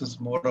 because this is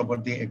more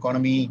about the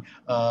economy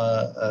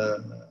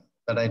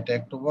that I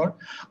talked about.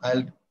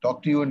 I'll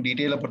talk to you in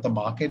detail about the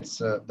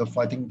markets.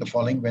 I think the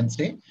following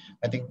Wednesday,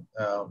 I think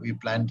we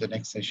planned the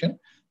next session.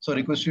 So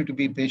request you to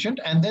be patient.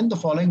 And then the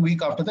following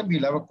week after that,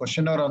 we'll have a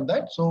questionnaire on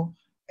that. So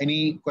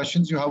any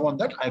questions you have on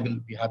that, I will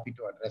be happy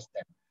to address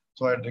them.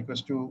 So I'd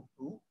request you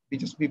to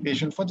just be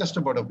patient for just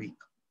about a week.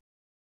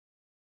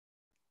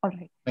 All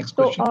right. Next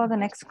So question. the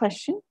next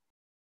question,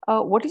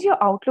 what is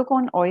your outlook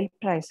on oil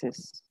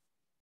prices?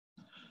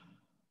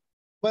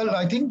 Well,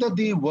 I think that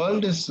the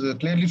world is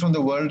clearly, from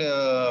the World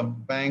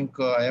Bank,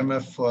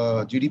 IMF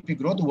GDP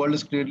growth, the world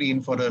is clearly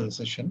in for a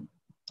recession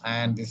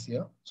and this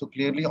year. So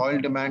clearly oil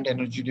demand,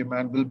 energy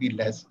demand will be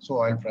less. So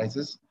oil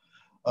prices.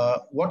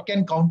 What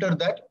can counter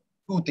that?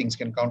 Two things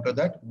can counter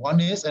that. One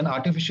is an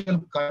artificial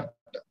cut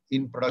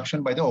in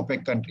production by the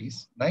OPEC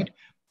countries, right?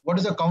 What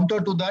is the counter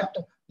to that?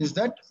 Is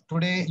that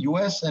today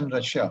US and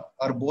Russia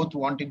are both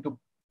wanting to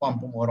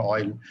pump more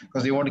oil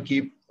because they want to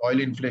keep oil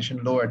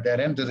inflation low at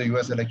their end. There's a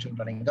US election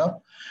running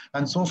up.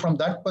 And so from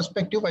that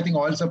perspective, I think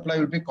oil supply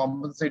will be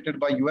compensated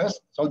by US,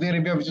 Saudi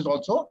Arabia, which is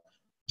also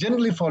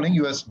generally following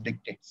US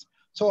dictates.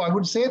 So I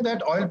would say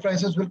that oil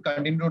prices will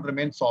continue to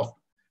remain soft.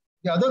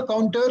 The other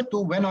counter to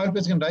when oil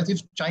prices can rise,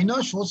 if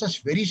China shows us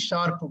very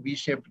sharp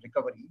V-shaped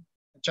recovery,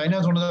 China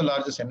is one of the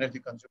largest energy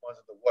consumers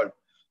in the world.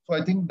 So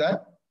I think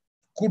that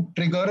could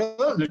trigger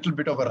a little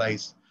bit of a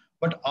rise.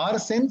 But our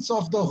sense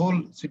of the whole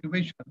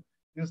situation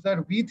is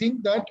that we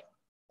think that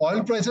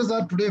oil prices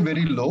are today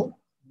very low,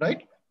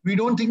 right? We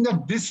don't think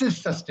that this is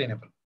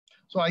sustainable.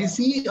 So I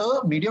see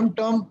a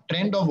medium-term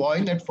trend of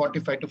oil at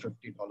 $45 to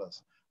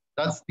 $50.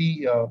 That's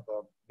the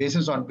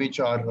basis on which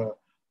our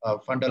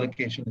fund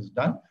allocation is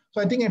done.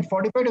 So I think at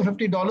 $45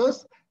 to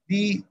 $50,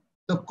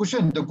 the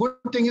cushion, the good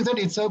thing is that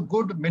it's a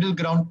good middle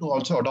ground to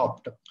also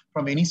adopt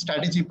from any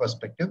strategy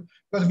perspective,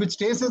 because if it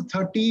stays at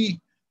 30,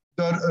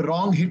 the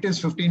wrong hit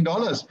is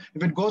 $15.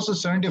 If it goes to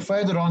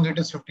 75, the wrong hit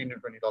is $15 to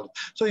 $20.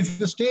 So if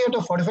you stay at a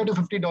 $45 to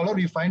 $50,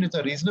 we find it's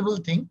a reasonable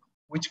thing,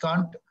 which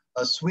can't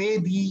sway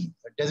the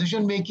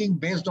decision making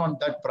based on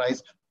that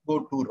price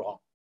go too wrong.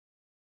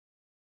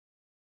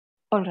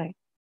 All right.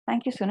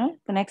 Thank you, Sunil.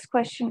 The next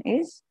question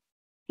is,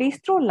 please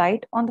throw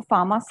light on the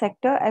pharma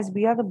sector, as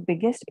we are the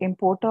biggest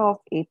importer of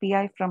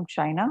API from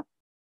China.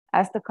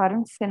 As the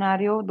current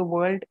scenario, the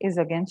world is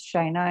against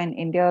China and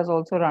India is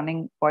also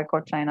running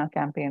boycott China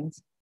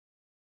campaigns.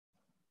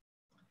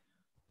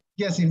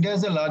 Yes, India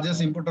is the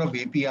largest importer of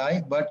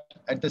API, but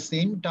at the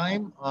same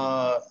time,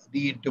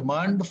 the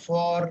demand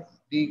for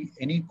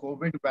any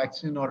COVID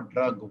vaccine or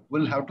drug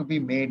will have to be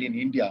made in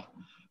India.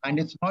 And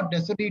it's not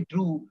necessarily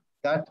true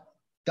that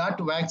that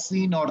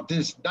vaccine or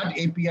that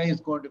API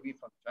is going to be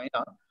from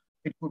China.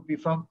 It could be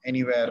from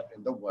anywhere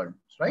in the world,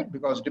 right?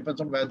 Because it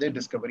depends on where the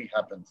discovery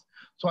happens.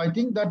 So I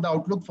think that the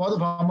outlook for the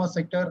pharma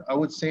sector, I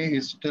would say,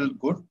 is still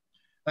good.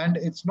 And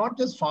it's not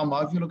just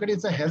pharma. If you look at it,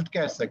 it's a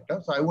healthcare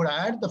sector. So I would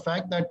add the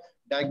fact that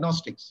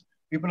diagnostics,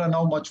 people are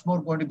now much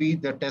more going to be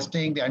the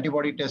testing, the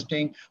antibody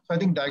testing. So I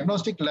think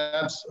diagnostic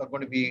labs are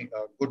going to be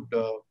a good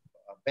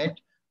bet.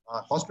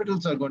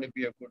 Hospitals are going to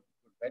be a good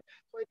bet.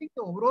 So I think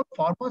the overall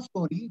pharma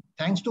story,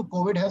 thanks to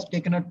COVID, has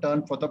taken a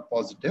turn for the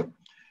positive.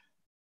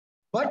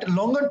 But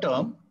longer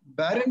term,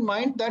 bear in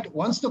mind that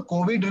once the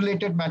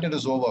COVID-related matter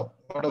is over,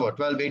 whatever,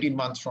 12, 18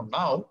 months from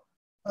now,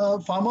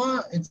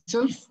 pharma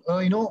itself,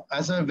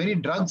 as a very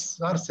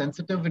drugs are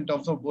sensitive in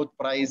terms of both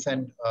price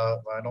and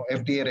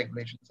FDA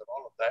regulations and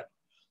all of that.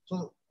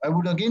 So I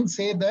would again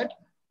say that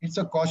it's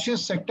a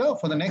cautious sector.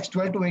 For the next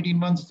 12 to 18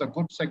 months, it's a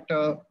good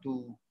sector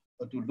to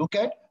look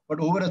at.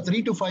 But over a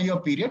 3 to 5 year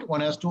period,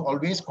 one has to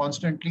always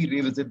constantly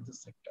revisit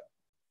this sector.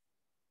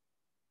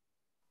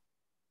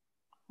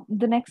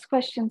 The next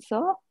question,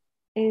 sir,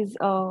 is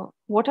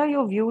what are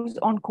your views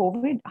on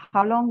COVID?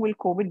 How long will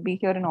COVID be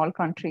here in all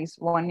countries?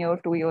 1 year,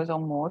 2 years or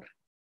more?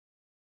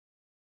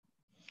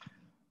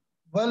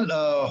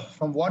 Well,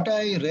 from what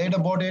I read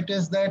about it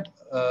is that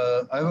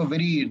I have a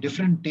very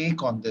different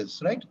take on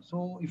this, right?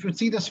 So if you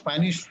see the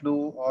Spanish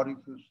flu or if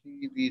you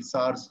see the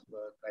SARS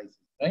crisis,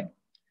 right?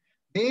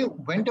 They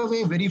went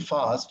away very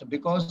fast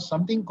because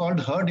something called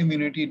herd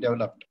immunity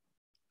developed.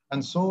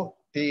 And so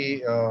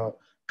they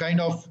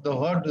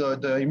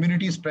the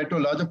immunity spread to a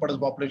larger part of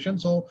the population.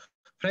 So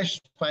fresh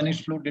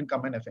Spanish flu didn't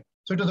come in effect.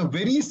 So it was a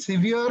very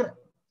severe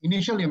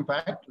initial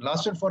impact,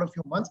 lasted for a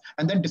few months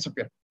and then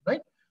disappeared,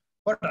 right?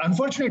 But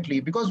unfortunately,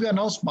 because we are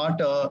now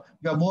smarter,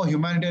 we are more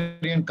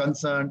humanitarian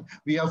concerned,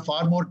 we have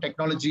far more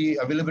technology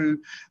available,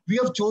 we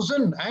have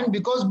chosen, and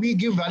because we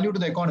give value to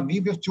the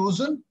economy, we have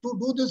chosen to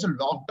do this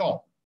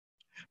lockdown.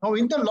 Now,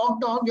 in the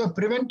lockdown, we have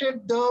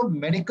prevented the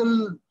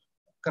medical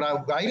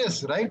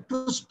virus, right,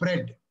 to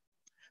spread.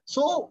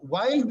 So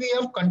while we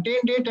have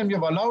contained it and we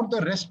have allowed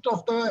the rest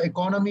of the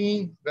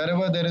economy,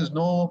 wherever there is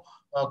no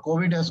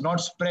COVID has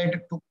not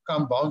spread to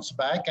come bounce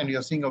back and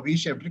you're seeing a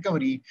V-shaped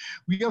recovery,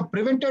 we have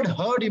prevented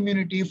herd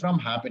immunity from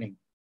happening.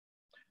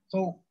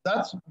 So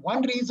that's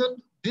one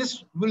reason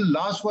this will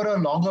last for a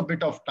longer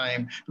bit of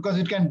time because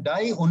it can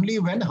die only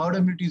when herd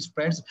immunity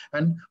spreads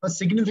and a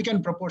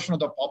significant proportion of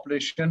the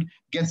population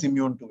gets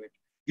immune to it.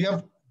 We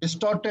have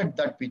distorted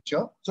that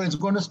picture. So it's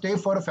going to stay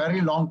for a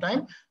fairly long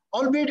time,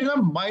 albeit in a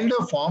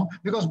milder form,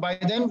 because by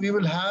then we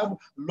will have a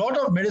lot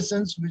of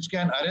medicines which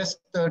can arrest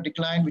the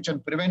decline, which can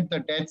prevent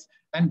the deaths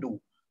and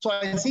do. So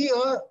I see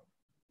a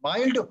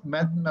mild,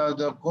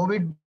 the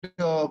COVID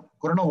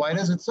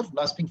coronavirus itself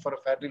lasting for a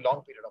fairly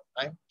long period of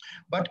time,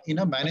 but in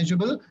a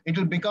manageable, it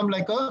will become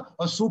like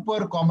a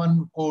super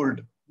common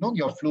cold,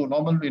 your flu,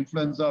 normal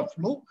influenza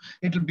flu,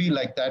 it will be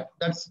like that.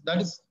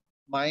 That is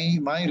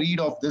my read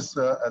of this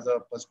as a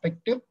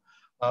perspective.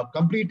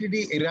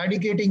 Completely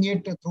eradicating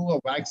it through a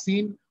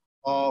vaccine,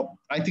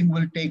 I think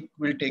will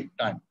take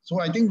time. So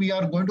I think we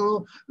are going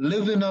to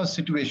live in a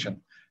situation.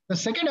 The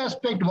second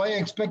aspect why I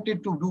expect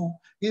it to do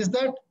is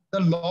that the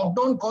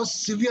lockdown caused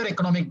severe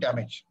economic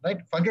damage, right?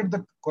 Forget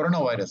the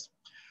coronavirus.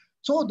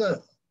 So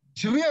the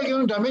severe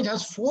economic damage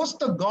has forced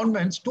the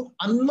governments to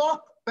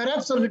unlock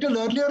perhaps a little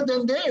earlier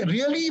than they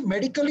really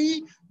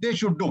medically they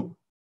should do.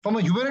 From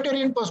a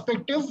humanitarian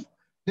perspective,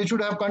 they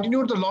should have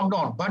continued the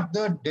lockdown, but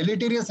the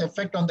deleterious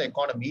effect on the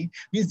economy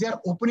means they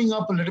are opening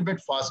up a little bit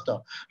faster.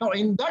 Now,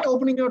 in that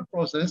opening up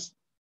process,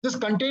 this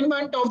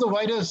containment of the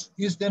virus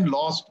is then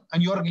lost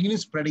and you're again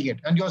spreading it.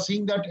 And you're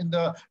seeing that in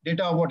the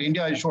data about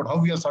India, I showed how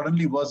we are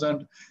suddenly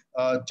worsened.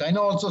 China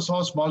also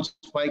saw a small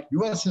spike.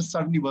 US is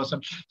suddenly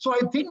worsened. So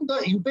I think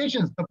the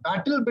impatience, the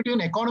battle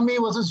between economy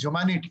versus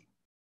humanity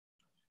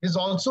is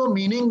also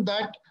meaning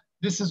that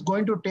this is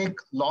going to take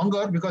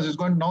longer because it's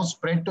going to now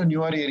spread to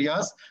newer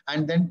areas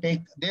and then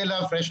they'll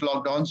have fresh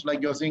lockdowns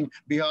like you're seeing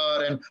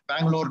Bihar and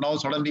Bangalore now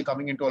suddenly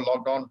coming into a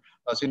lockdown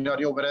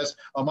scenario, whereas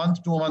a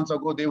month, 2 months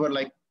ago, they were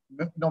like,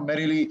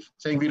 merrily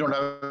saying we don't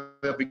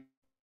have a big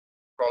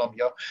problem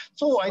here.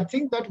 So I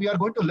think that we are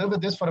going to live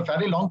with this for a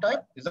fairly long time.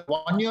 Is it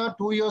 1 year,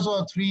 2 years,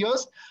 or 3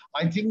 years?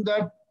 I think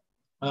that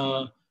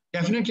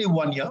definitely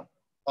 1 year.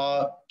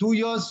 2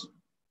 years,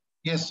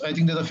 yes, I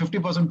think there's a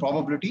 50%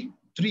 probability.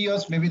 3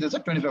 years, maybe there's a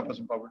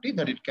 25% probability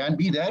that it can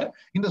be there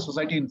in the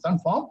society in some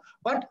form.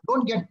 But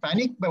don't get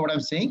panicked by what I'm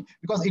saying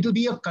because it will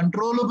be a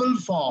controllable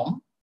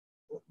form,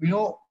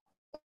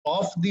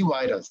 of the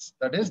virus.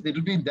 That is, it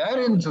will be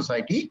there in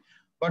society.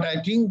 But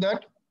I think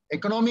that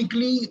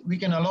economically, we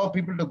can allow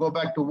people to go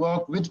back to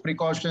work with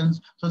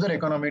precautions so that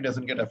economy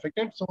doesn't get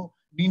affected. So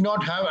we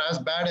not have as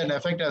bad an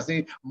effect as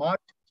the March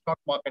stock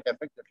market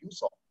effect that you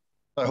saw.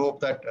 I hope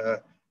that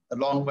a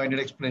long-winded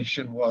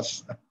explanation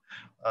was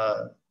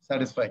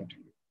satisfying to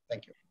you.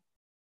 Thank you.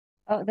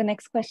 The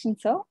next question,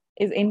 sir.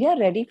 Is India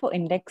ready for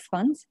index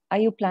funds? Are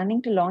you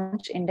planning to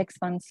launch index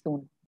funds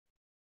soon?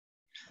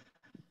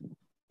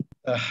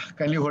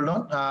 Kindly hold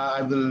on.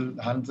 I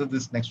will answer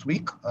this next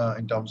week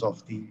in terms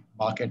of the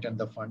market and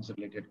the funds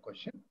related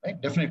question.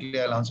 Right? Definitely,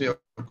 I'll answer your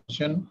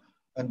question.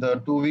 And the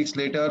 2 weeks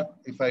later,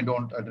 if I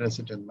don't address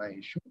it in my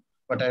issue,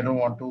 but I don't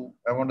want to,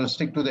 I want to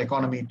stick to the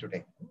economy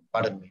today.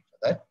 Pardon me for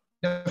that.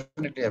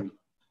 Definitely, I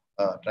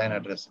will try and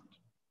address it.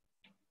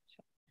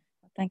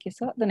 Thank you,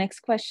 sir. The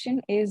next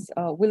question is,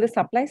 will the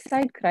supply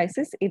side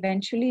crisis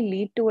eventually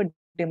lead to a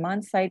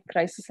demand side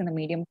crisis in the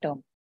medium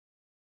term?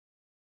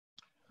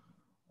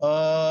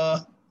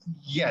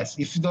 Yes,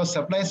 if the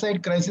supply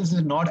side crisis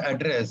is not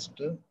addressed,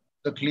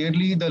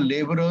 clearly the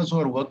laborers who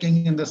are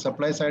working in the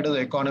supply side of the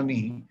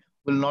economy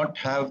will not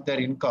have their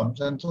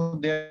incomes, and so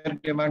their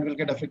demand will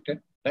get affected,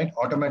 right,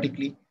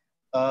 automatically.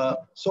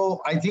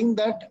 So I think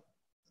that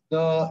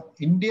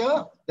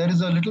India, there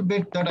is a little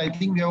bit that I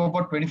think we have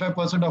about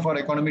 25% of our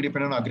economy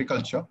dependent on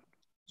agriculture.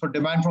 So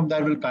demand from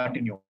there will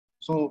continue.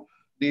 So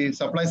the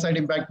supply side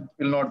impact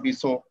will not be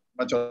so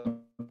much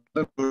on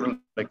the rural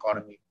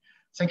economy.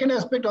 Second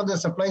aspect on the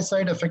supply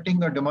side affecting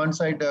the demand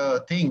side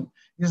thing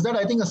is that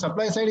I think the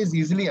supply side is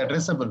easily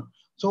addressable.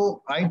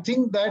 So I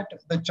think that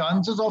the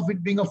chances of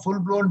it being a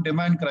full-blown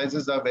demand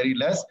crisis are very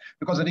less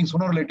because I think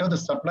sooner or later the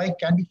supply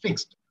can be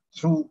fixed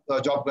through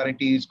job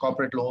guarantees,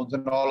 corporate loans,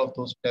 and all of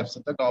those steps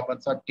that the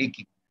governments are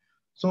taking.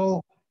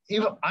 So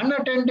if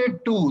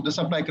unattended to, the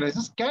supply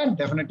crisis can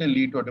definitely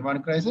lead to a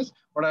demand crisis,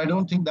 but I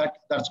don't think that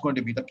that's going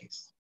to be the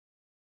case.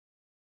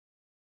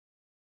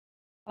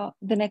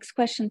 The next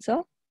question,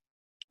 sir.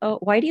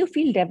 Why do you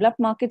feel developed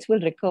markets will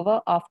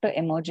recover after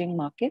emerging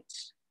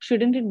markets?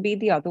 Shouldn't it be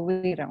the other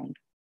way around?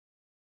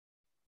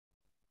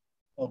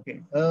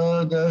 Okay.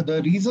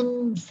 The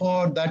reason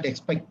for that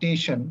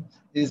expectation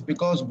is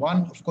because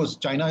one, of course,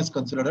 China is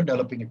considered a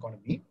developing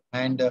economy,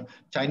 and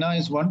China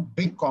is one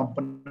big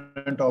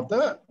component of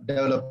the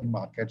developing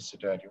market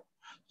scenario.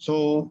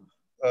 So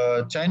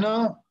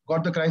China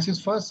got the crisis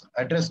first,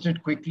 addressed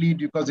it quickly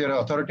because their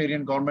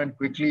authoritarian government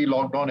quickly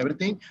locked down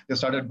everything. They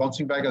started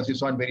bouncing back, as you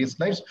saw in various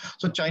slides.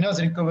 So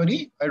China's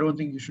recovery, I don't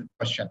think you should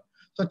question.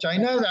 So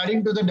China is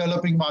adding to the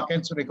developing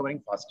markets,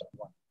 recovering faster.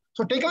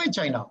 So take away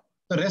China.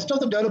 the rest of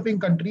the developing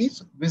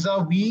countries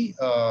vis-a-vis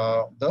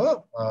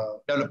the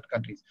developed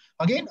countries.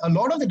 Again, a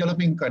lot of the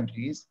developing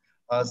countries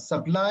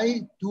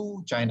supply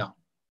to China.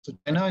 So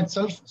China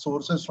itself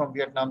sources from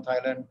Vietnam,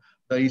 Thailand,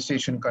 the East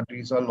Asian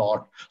countries a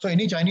lot. So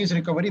any Chinese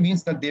recovery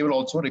means that they will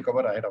also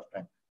recover ahead of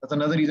time. That's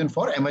another reason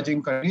for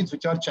emerging countries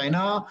which are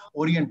China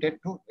oriented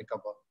to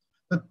recover.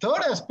 The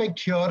third aspect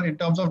here in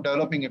terms of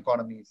developing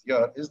economies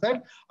here is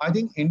that I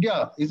think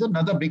India is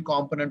another big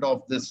component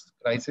of this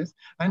crisis.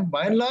 And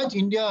by and large,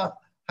 India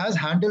has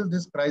handled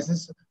this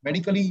crisis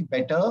medically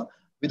better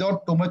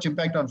without too much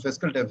impact on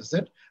fiscal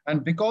deficit.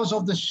 And because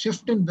of the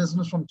shift in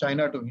business from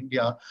China to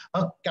India,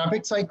 a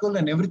capex cycle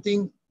and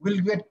everything will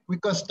get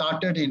quicker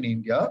started in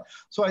India.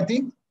 So I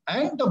think,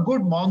 and the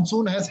good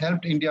monsoon has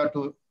helped India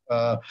to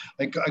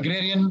like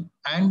agrarian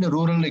and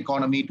rural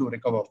economy to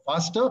recover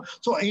faster.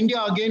 So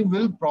India again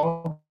will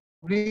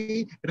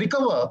probably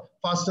recover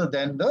faster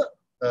than the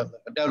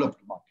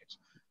developed markets.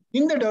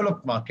 In the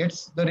developed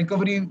markets, the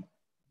recovery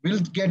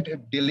will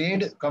get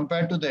delayed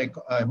compared to the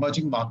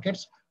emerging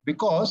markets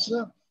because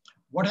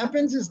what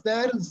happens is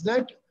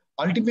that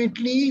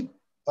ultimately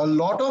a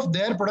lot of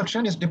their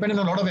production is dependent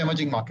on a lot of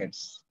emerging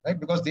markets, right?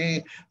 Because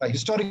they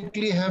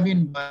historically have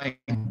been buying.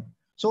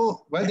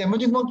 So while the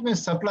emerging market may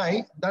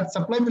supply, that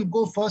supply will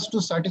go first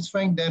to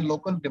satisfying their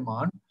local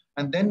demand,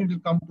 and then it will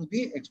come to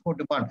the export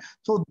demand.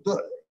 So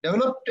the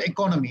developed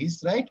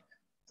economies, right,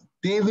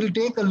 they will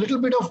take a little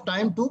bit of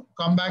time to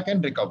come back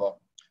and recover.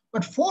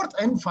 But fourth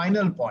and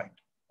final point,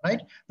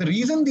 right, the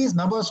reason these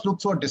numbers look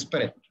so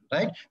disparate,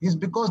 right, is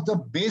because the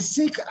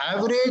basic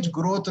average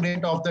growth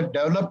rate of the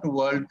developed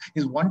world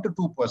is 1 to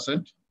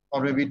 2%,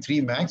 or maybe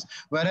 3 max,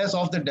 whereas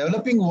of the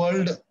developing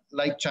world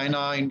like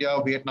China, India,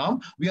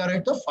 Vietnam, we are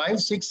at the 5,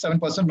 6,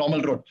 7%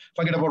 normal growth.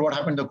 Forget about what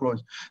happened to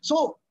growth.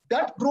 So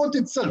that growth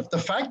itself, the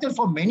fact that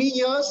for many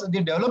years,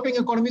 the developing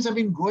economies have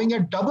been growing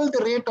at double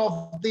the rate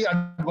of the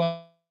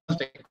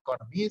advanced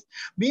economies,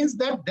 means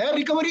that their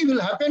recovery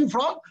will happen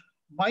from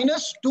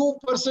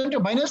 -2% to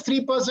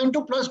 -3%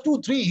 to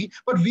 +2, 3,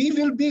 but we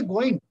will be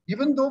going,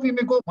 even though we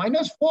may go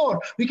 -4,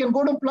 we can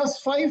go to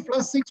 +5,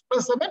 +6,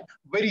 +7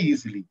 very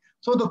easily.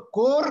 So the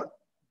core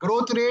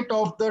growth rate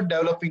of the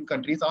developing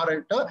countries are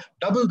at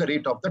double the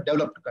rate of the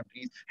developed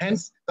countries.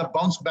 Hence, the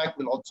bounce back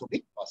will also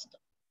be faster.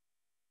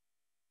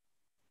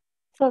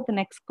 So the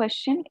next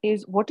question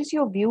is, what is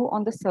your view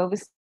on the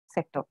service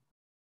sector?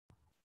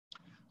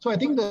 So I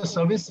think the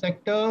service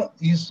sector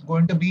is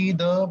going to be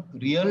the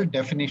real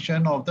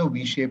definition of the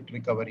V-shaped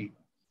recovery,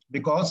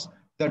 because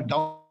the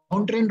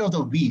downtrend of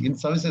the V in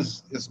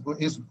services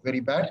is very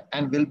bad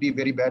and will be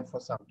very bad for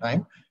some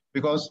time,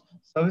 because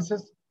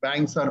services,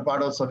 banks are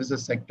part of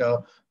services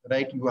sector,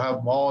 right? You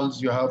have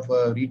malls, you have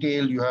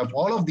retail, you have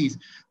all of these,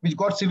 which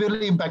got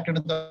severely impacted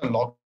in the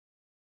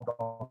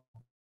lockdown.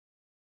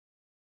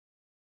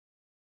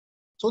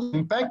 So the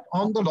impact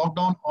on the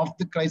lockdown of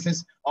the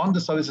crisis on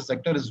the services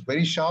sector is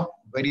very sharp,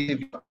 very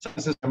severe.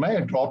 Services EMI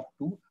dropped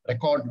to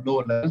record low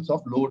levels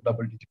of low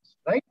double digits,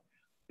 right?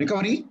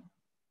 Recovery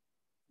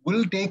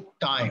will take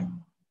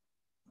time,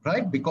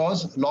 right?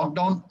 Because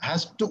lockdown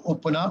has to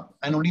open up,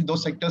 and only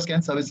those sectors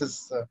can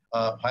services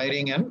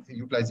hiring and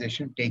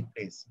utilization take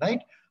place,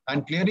 right?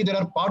 And clearly there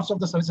are parts of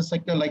the services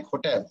sector like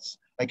hotels,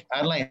 like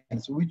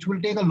airlines, which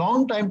will take a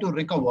long time to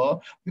recover,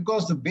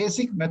 because the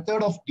basic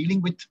method of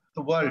dealing with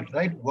the world,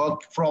 right? Work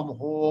from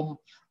home,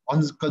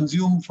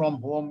 consume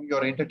from home,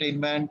 your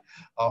entertainment,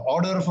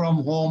 order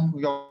from home,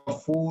 your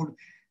food,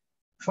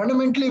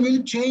 fundamentally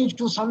will change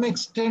to some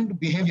extent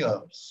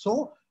behavior.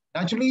 So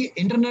naturally,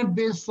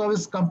 internet-based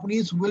service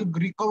companies will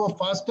recover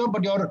faster,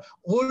 but your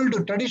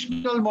old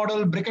traditional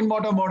model, brick and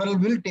mortar model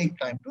will take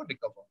time to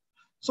recover.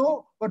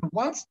 So, but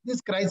once this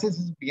crisis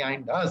is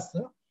behind us,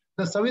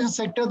 the services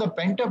sector, the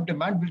pent-up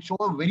demand will show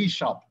a very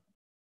sharp.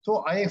 So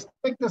I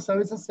expect the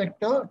services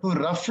sector to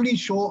roughly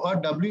show a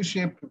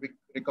W-shaped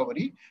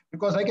recovery,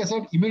 because like I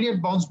said,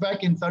 immediate bounce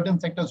back in certain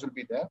sectors will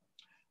be there.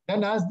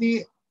 Then as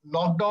the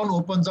lockdown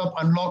opens up,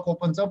 unlock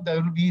opens up,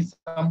 there will be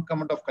some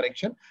amount of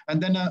correction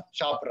and then a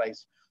sharp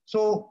rise.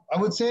 So I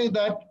would say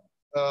that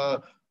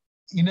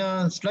in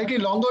a slightly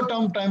longer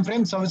term time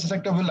frame, services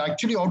sector will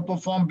actually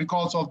outperform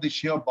because of the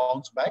sheer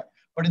bounce back.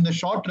 But in the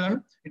short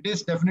run, it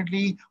is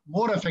definitely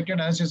more affected.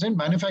 As you said,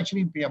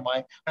 manufacturing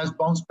PMI has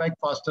bounced back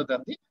faster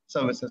than the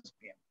services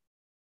PMI.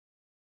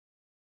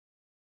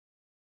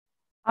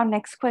 Our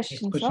next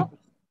question, sir.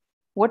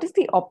 What is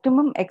the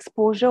optimum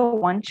exposure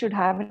one should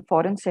have in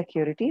foreign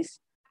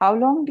securities? How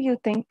long do you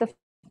think the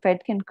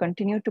Fed can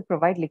continue to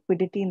provide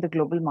liquidity in the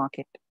global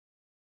market?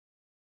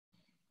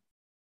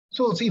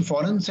 So see,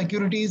 foreign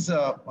securities,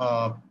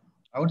 I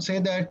would say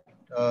that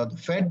the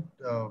Fed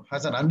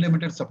has an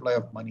unlimited supply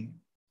of money.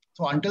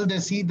 So until they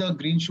see the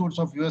green shoots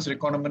of US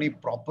economy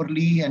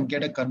properly and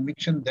get a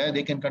conviction there,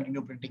 they can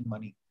continue printing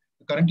money.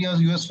 The current year's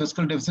US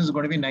fiscal deficit is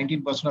going to be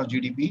 19% of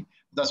GDP.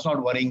 That's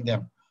not worrying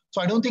them. So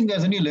I don't think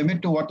there's any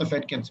limit to what the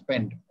Fed can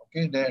spend,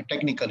 okay,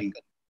 technically.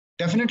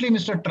 Definitely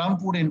Mr.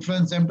 Trump would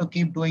influence them to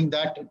keep doing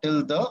that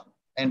till the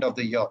end of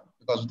the year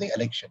because of the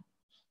election.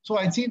 So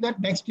I see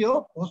that next year,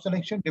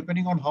 post-election,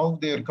 depending on how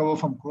they recover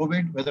from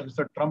COVID, whether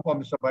Mr. Trump or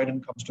Mr.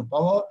 Biden comes to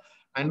power,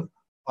 and,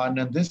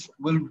 and this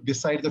will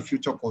decide the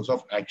future course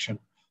of action.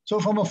 So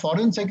from a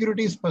foreign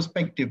securities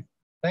perspective,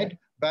 right,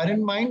 bear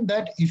in mind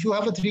that if you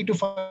have a 3 to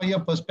 5 year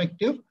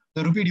perspective,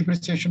 the rupee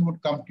depreciation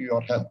would come to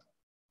your help,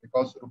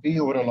 because rupee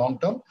over a long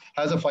term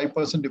has a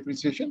 5%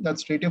 depreciation.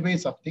 That's straight away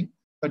something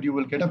that you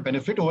will get a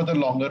benefit over the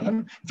longer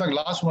run. In fact,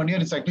 last 1 year,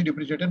 it's actually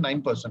depreciated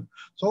 9%.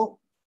 So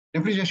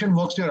depreciation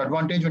works to your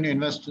advantage when you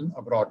invest in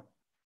abroad.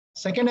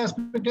 Second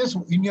aspect is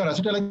in your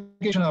asset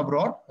allocation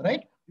abroad,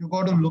 right? You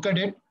got to look at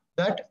it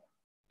that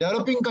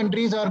developing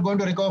countries are going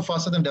to recover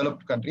faster than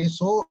developed countries.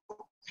 So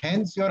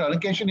hence your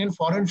allocation in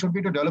foreign should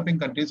be to developing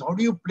countries. How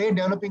do you play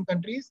developing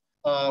countries?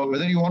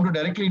 Whether you want to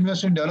directly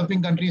invest in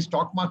developing countries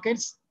stock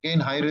markets, gain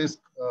high risk,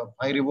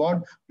 high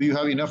reward. Do you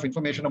have enough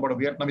information about a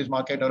Vietnamese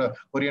market or a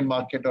Korean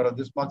market or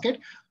this market?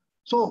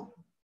 So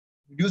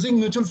using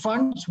mutual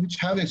funds which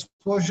have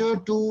exposure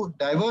to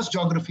diverse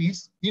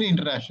geographies in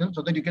international,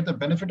 so that you get the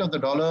benefit of the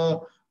dollar,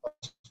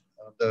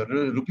 the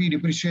rupee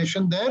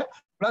depreciation there,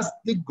 plus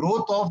the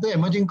growth of the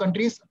emerging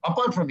countries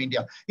apart from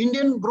India.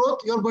 Indian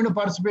growth, you're going to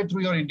participate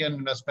through your Indian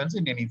investments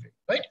in any way,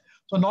 right?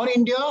 So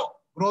non-India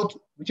growth,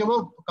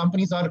 whichever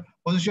companies are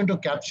positioned to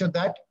capture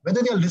that,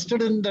 whether they are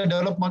listed in the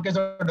developed markets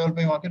or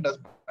developing market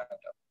doesn't matter.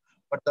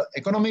 But the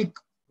economic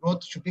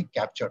growth should be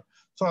captured.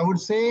 So I would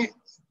say,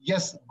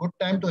 yes, good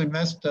time to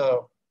invest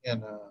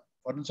in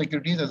foreign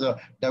securities as a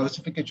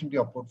diversification to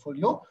your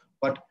portfolio,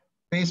 but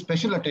pay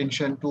special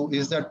attention to,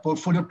 is that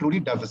portfolio truly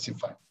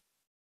diversified?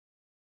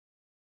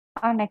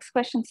 Our next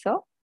question, sir.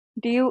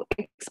 Do you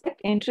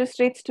expect interest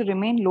rates to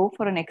remain low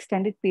for an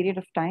extended period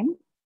of time?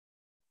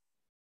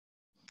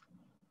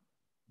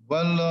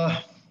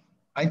 Well,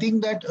 I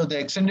think that the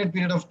extended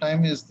period of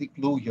time is the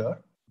clue here.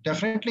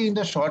 Definitely in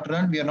the short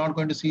run, we are not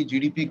going to see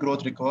GDP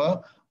growth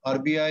recover.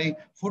 RBI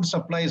food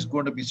supply is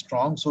going to be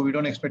strong, so we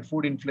don't expect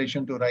food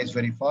inflation to rise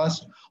very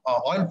fast.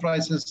 Oil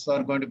prices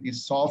are going to be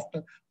soft,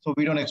 so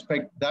we don't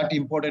expect that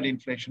imported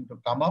inflation to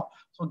come up.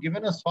 So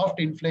given a soft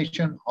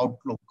inflation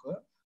outlook,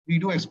 we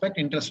do expect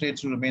interest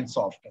rates to remain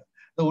soft.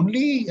 The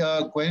only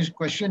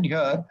question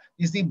here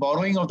is the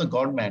borrowing of the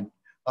government,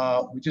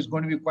 which is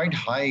going to be quite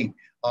high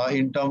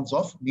in terms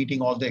of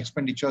meeting all the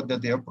expenditure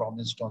that they have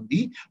promised on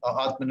the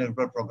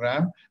Atmanirbhar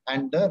program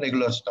and the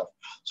regular stuff.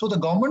 So the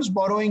government's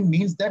borrowing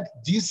means that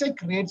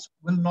GSEC rates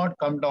will not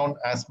come down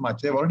as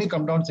much. They've already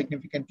come down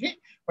significantly,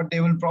 but they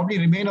will probably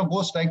remain or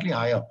go slightly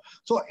higher.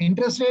 So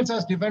interest rates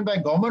as defined by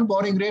government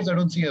borrowing rates, I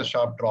don't see a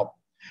sharp drop.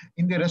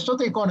 In the rest of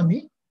the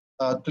economy,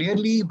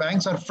 clearly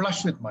banks are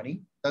flush with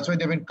money. That's why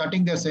they've been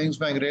cutting their savings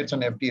bank rates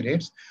and FD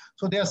rates.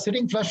 So they are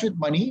sitting flush with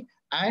money,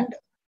 and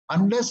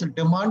unless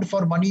demand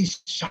for money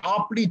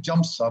sharply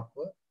jumps up,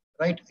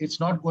 right, it's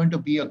not going to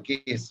be a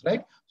case,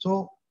 right?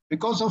 So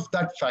because of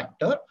that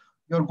factor,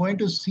 you're going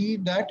to see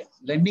that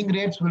lending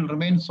rates will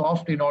remain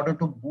soft in order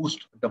to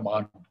boost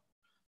demand.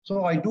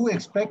 So I do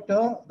expect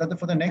that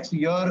for the next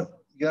year,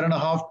 year and a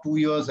half, 2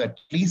 years at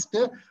least,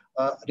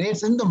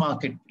 rates in the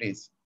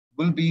marketplace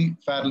will be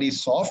fairly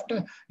soft.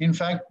 In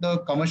fact, the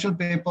commercial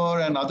paper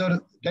and other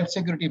debt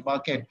security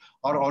market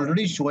are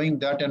already showing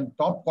that, and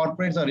top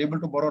corporates are able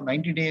to borrow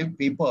 90-day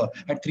paper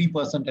at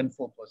 3% and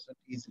 4%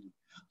 easily.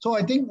 So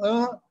I think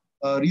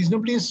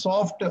reasonably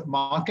soft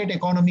market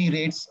economy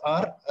rates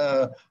are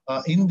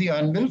in the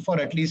anvil for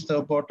at least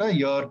about a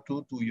year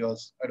to 2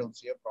 years. I don't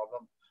see a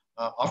problem.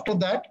 After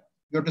that,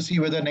 you have to see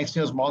whether next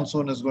year's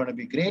monsoon is going to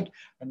be great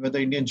and whether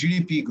Indian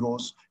GDP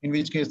grows, in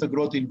which case the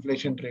growth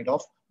inflation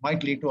trade-off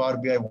might lead to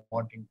RBI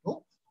wanting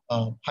to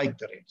hike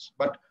the rates.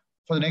 But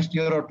for the next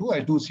year or two, I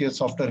do see a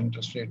softer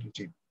interest rate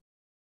regime.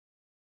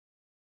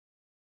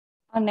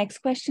 Our next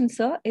question,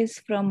 sir, is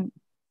from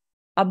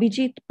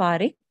Abhijit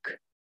Parekh.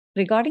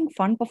 Regarding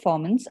fund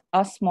performance,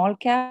 our small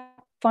cap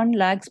fund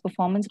lags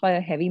performance by a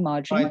heavy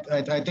margin.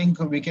 I think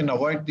we can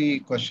avoid the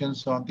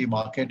questions on the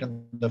market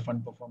and the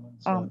fund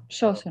performance.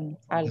 Sure, sir.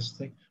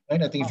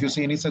 Right? I think if you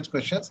see any such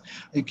questions,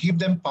 you keep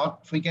them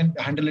parked. We can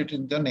handle it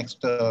in the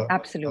next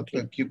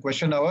absolutely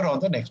question hour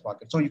on the next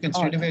market. So you can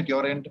straight away at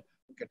your end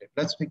look at it.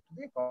 Let's speak to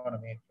the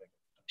economy.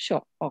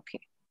 Sure. Okay.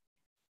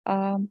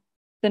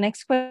 The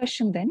next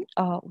question then,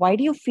 why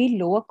do you feel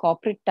lower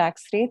corporate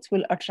tax rates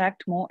will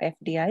attract more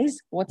FDIs?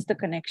 What's the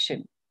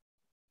connection?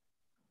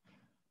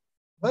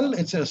 Well,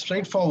 it's a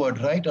straightforward,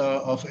 right?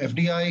 Of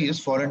FDI is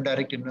foreign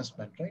direct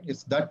investment, right?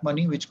 It's that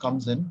money which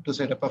comes in to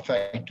set up a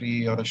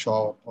factory or a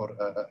shop or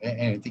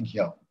anything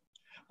here.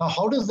 Now,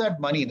 how does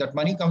that money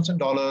comes in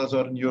dollars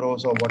or in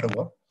euros or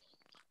whatever,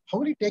 how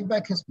will he take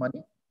back his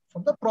money?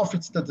 From the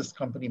profits that this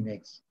company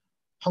makes.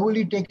 How will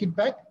he take it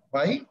back?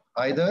 By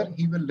either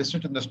he will list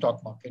it in the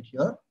stock market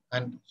here,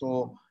 and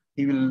so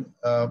he will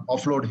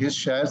offload his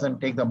shares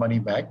and take the money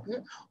back,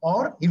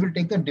 or he will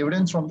take the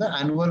dividends from the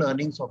annual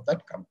earnings of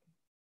that company.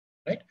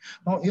 Right?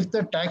 Now, if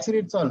the tax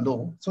rates are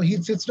low, so he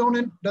sits down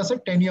and does a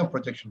 10-year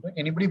projection. Right?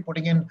 Anybody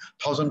putting in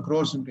 1,000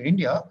 crores into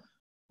India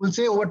will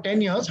say over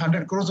 10 years,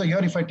 100 crores a year,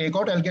 if I take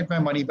out, I'll get my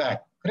money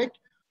back. Correct?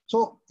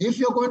 So if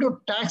you're going to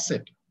tax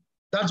it,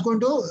 that's going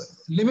to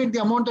limit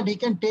the amount that he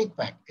can take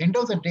back. End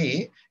of the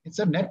day, it's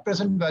a net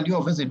present value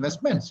of his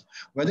investments.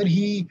 Whether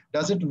he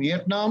does it in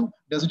Vietnam,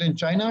 does it in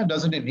China,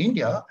 does it in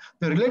India,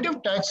 the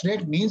relative tax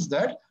rate means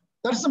that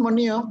that's the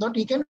money that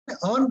he can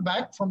earn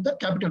back from the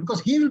capital,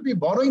 because he will be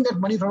borrowing that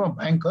money from a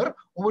banker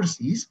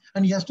overseas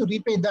and he has to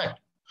repay that.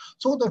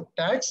 So the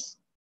tax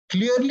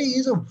clearly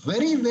is a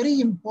very,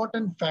 very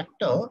important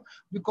factor,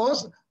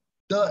 because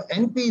the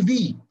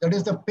NPV, that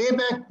is the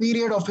payback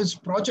period of his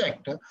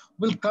project,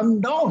 will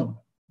come down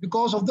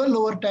because of the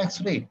lower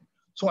tax rate.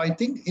 So I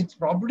think it's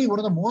probably one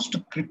of the most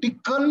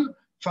critical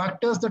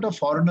factors that a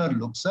foreigner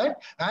looks at.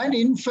 And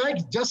in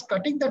fact, just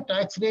cutting the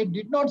tax rate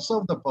did not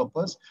serve the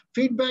purpose.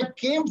 Feedback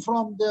came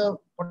from the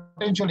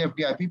potential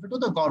FDI people to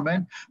the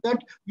government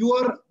that you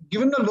are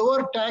given a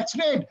lower tax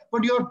rate,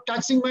 but you're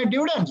taxing my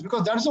dividends,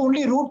 because that's the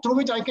only route through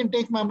which I can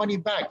take my money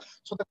back.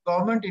 So the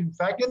government, in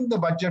fact, in the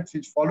budget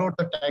which followed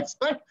the tax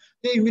cut,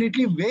 they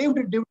immediately waived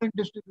dividend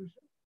distribution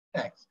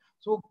tax.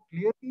 So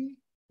clearly,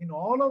 in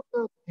all of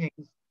the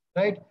things,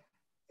 right,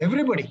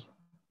 everybody,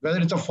 whether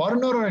it's a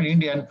foreigner or an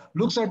Indian,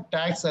 looks at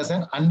tax as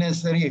an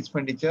unnecessary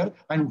expenditure,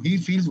 and he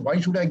feels, why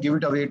should I give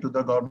it away to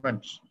the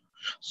government?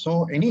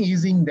 So any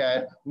easing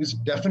there is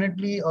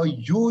definitely a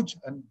huge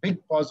and big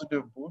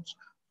positive boost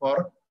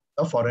for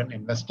a foreign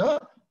investor.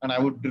 And I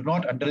do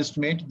not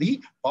underestimate the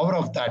power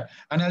of that.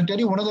 And I'll tell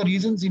you, one of the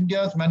reasons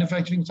India's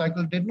manufacturing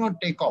cycle did not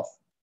take off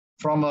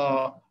from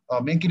a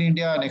Make in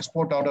India and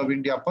export out of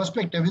India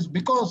perspective is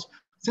because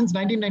since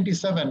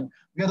 1997,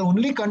 we are the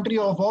only country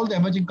of all the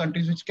emerging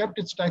countries which kept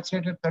its tax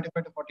rate at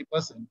 35 to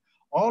 40%.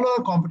 All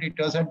our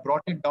competitors had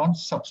brought it down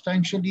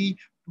substantially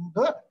to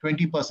the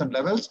 20%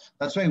 levels.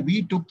 That's why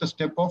we took the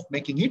step of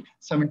making it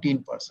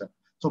 17%.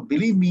 So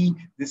believe me,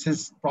 this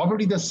is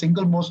probably the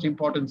single most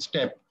important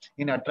step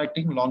in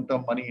attracting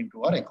long-term money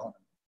into our economy.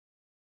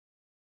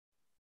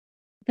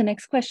 The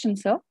next question,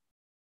 sir.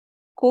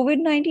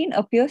 COVID-19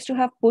 appears to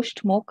have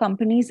pushed more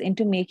companies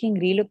into making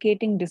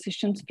relocating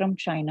decisions from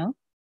China.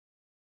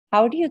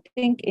 How do you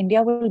think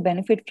India will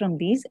benefit from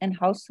these, and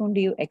how soon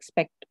do you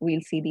expect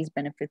we'll see these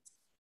benefits?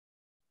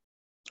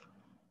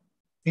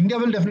 India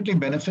will definitely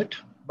benefit,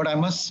 but I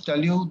must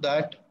tell you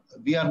that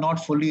we are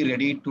not fully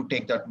ready to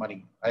take that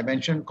money. I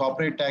mentioned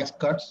corporate tax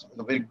cuts,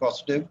 very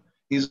positive.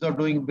 Ease of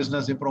doing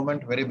business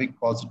improvement, very big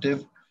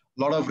positive.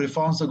 A lot of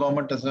reforms the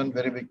government has done,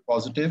 very big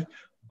positive.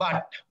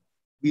 But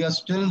we are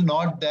still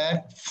not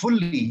there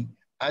fully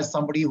as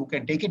somebody who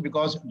can take it,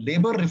 because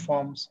labor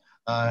reforms,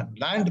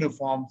 land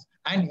reforms,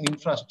 and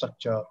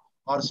infrastructure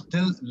are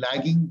still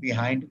lagging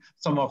behind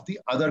some of the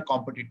other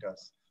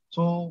competitors.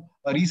 So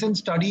a recent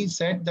study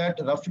said that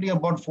roughly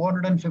about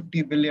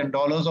 $450 billion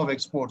of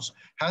exports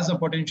has the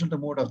potential to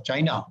move out of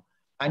China.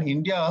 And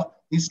India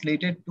is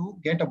slated to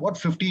get about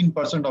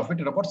 15% of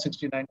it at about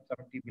 $69, $70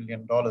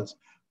 billion.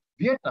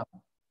 Vietnam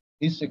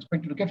is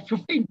expected to get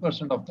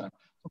 15% of that.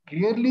 So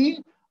clearly,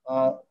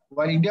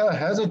 while India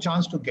has a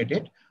chance to get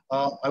it,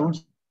 I would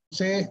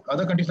say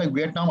other countries like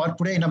Vietnam are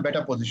today in a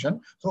better position.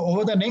 So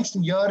over the next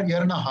year,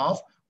 year and a half,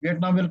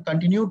 Vietnam will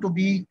continue to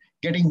be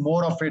getting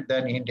more of it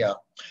than India.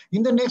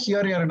 In the next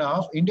year, year and a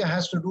half, India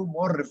has to do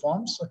more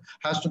reforms,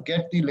 has to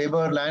get the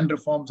labor land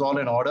reforms all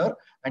in order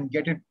and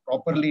get it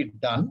properly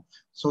done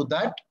so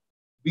that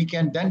we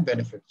can then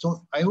benefit.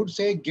 So I would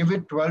say give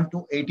it 12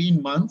 to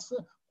 18 months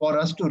for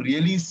us to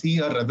really see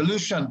a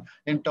revolution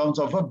in terms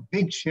of a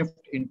big shift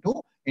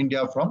into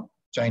India from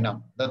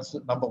China. That's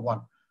number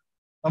one.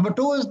 Number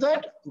two is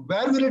that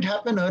where will it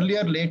happen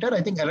earlier, later?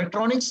 I think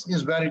electronics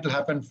is where it will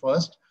happen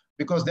first,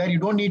 because there you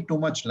don't need too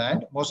much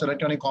land. Most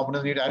electronic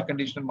components need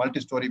air-conditioned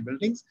multi-story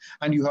buildings,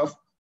 and you have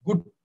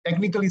good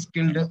technically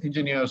skilled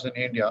engineers in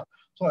India.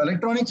 So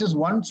electronics is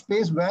one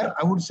space where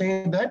I would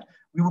say that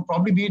we would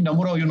probably be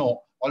number,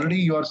 already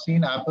you are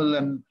seeing Apple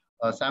and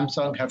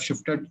Samsung have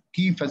shifted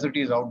key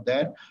facilities out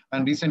there.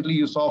 And recently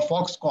you saw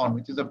Foxconn,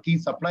 which is a key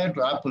supplier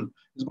to Apple,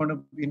 is going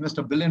to invest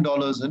 $1 billion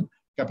in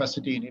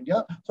capacity in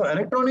India. So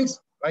electronics,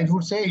 I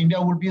would say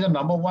India would be the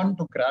number one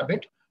to grab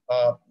it,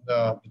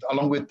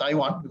 along with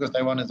Taiwan, because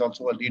Taiwan is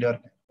also a leader in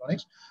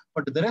electronics.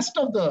 But the rest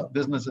of the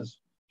businesses,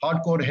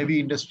 hardcore heavy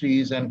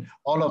industries and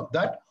all of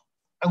that,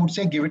 I would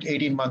say give it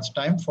 18 months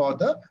time for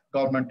the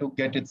government to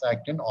get its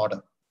act in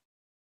order.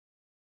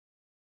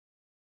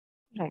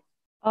 Right.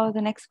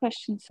 The next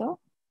question, sir,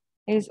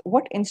 is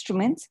what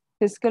instruments,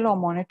 fiscal or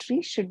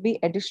monetary, should be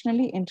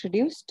additionally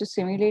introduced to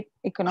stimulate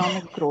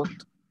economic growth?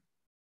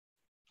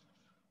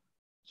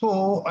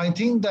 So I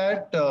think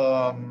that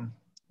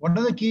one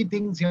of the key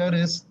things here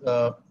is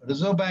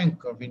Reserve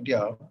Bank of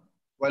India,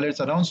 while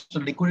it's announced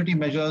liquidity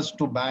measures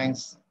to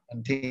banks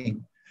and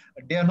things,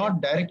 they are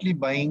not directly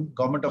buying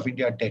Government of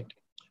India debt.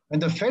 When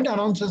the Fed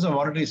announces a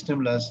monetary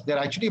stimulus, they're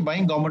actually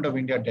buying Government of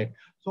India debt.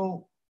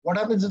 So what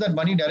happens is that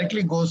money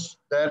directly goes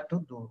there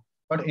to do.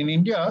 But in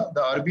India,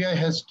 the RBI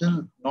has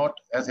still not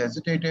has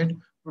hesitated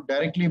to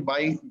directly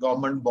buy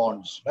government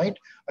bonds, right?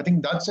 I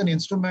think that's an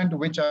instrument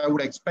which I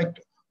would expect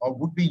or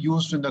would be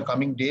used in the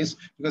coming days,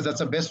 because that's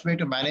the best way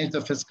to manage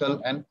the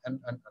fiscal and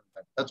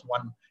that's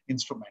one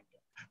instrument.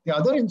 The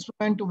other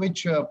instrument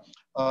which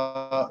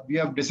we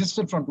have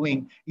desisted from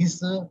doing is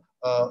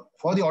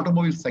for the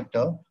automobile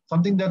sector,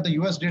 something that the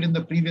US did in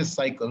the previous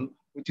cycle,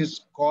 which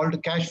is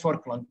called cash for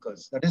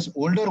clunkers. That is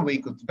older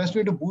vehicles. The best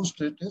way to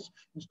boost it is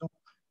to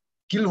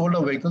kill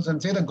older vehicles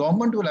and say the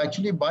government will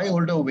actually buy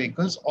older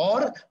vehicles,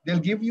 or they'll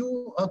give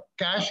you a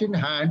cash in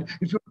hand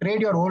if you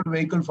trade your old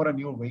vehicle for a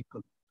new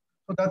vehicle.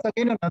 So that's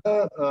again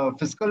another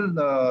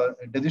fiscal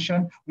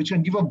decision which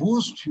can give a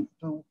boost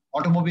to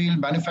automobile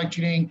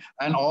manufacturing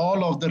and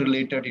all of the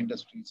related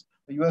industries.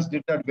 The US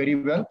did that very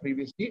well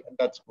previously, and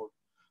that's good.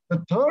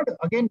 The third,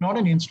 again, not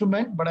an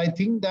instrument, but I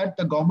think that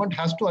the government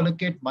has to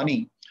allocate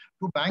money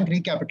to bank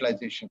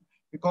recapitalization,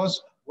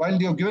 because while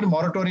you're given a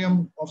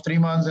moratorium of 3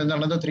 months and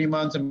another 3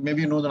 months and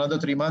maybe another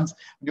 3 months,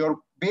 you're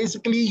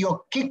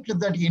kicked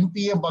that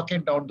NPA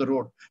bucket down the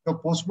road. You're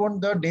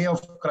postponed the day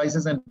of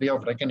crisis and day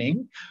of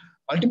reckoning.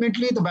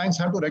 Ultimately, the banks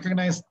have to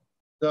recognize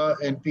the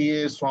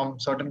NPAs from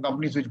certain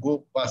companies which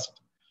go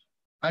bust.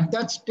 At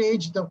that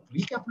stage, the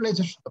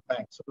recapitalization of the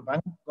banks. So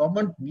the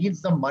government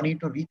needs the money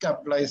to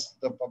recapitalize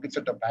the public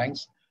sector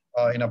banks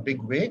in a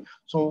big way.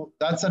 So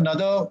that's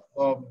another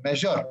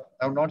measure.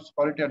 I would not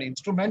call it an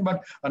instrument,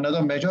 but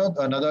another measure,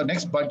 another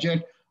next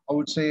budget, I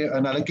would say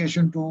an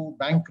allocation to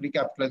bank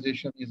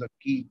recapitalization is a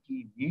key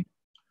need.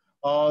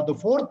 The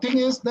fourth thing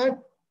is that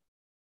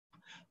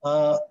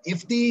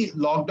if the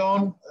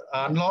lockdown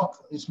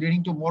unlock is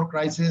leading to more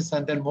crisis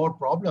and then more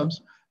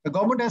problems, the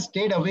government has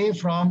stayed away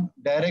from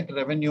direct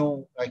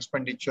revenue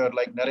expenditure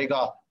like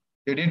Narega.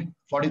 They did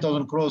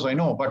 40,000 crores, I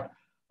know, but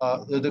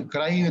the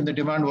cry and the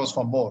demand was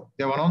for more.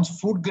 They have announced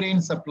food grain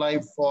supply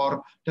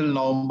for till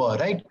November,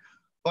 right?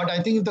 But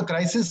I think if the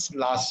crisis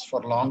lasts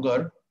for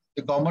longer,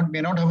 the government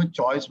may not have a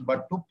choice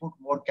but to put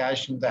more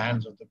cash in the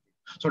hands of the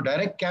people. So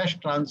direct cash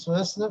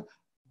transfers,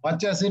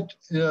 much as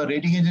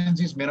rating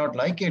agencies may not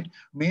like it,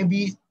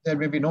 maybe there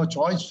may be no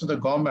choice to the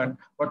government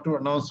but to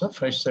announce a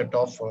fresh set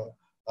of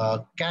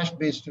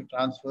cash-based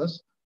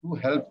transfers to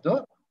help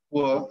the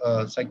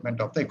poor segment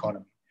of the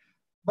economy.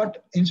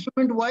 But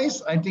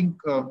instrument-wise, I think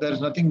there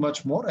is nothing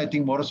much more. I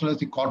think more or less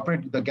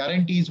the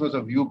guarantees was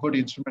a good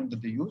instrument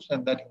that they used,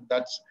 and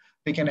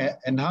they can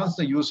enhance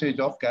the usage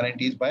of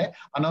guarantees by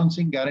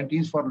announcing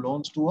guarantees for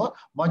loans to a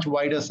much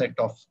wider set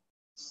of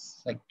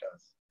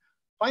sectors.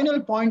 Final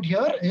point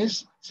here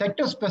is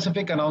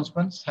sector-specific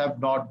announcements have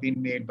not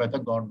been made by the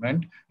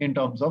government in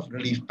terms of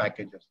relief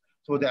packages.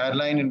 So the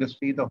airline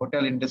industry, the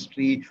hotel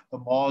industry, the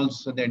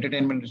malls, the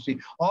entertainment industry,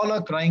 all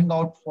are crying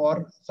out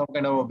for some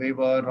kind of a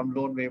waiver,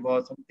 loan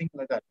waiver, something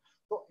like that.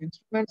 So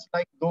instruments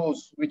like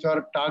those, which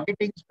are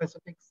targeting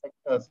specific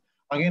sectors,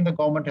 again, the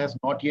government has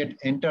not yet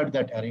entered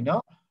that arena.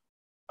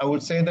 I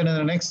would say that in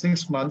the next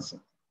 6 months,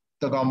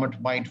 the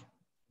government might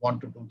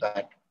want to do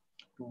that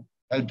to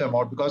help them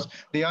out, because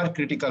they are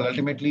critical.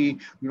 Ultimately,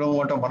 you don't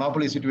want a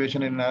monopoly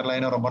situation in an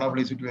airline or a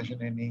monopoly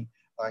situation in any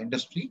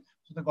industry.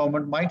 So the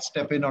government might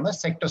step in on a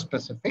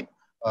sector-specific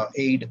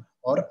aid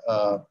or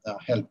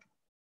help.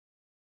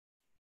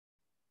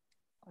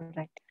 All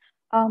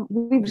right.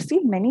 We've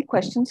received many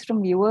questions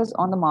from viewers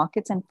on the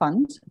markets and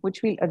funds,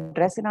 which we'll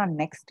address in our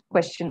next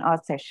question hour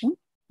session.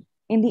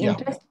 In the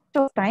interest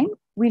of time,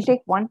 we'll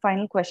take one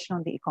final question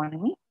on the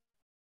economy.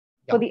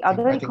 For the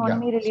other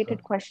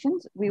economy-related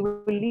questions, we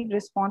will leave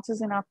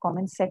responses in our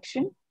comments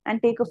section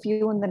and take a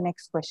few in the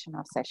next question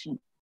hour session.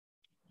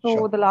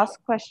 So the last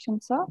question,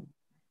 sir.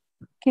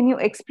 Can you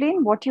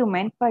explain what you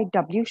meant by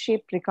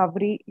W-shaped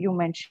recovery you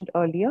mentioned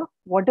earlier?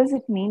 What does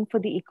it mean for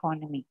the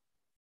economy?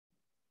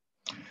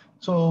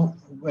 So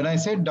when I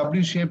said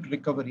W-shaped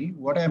recovery,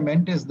 what I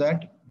meant is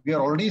that we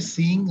are already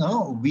seeing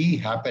a V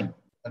happen.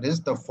 That is,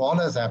 the fall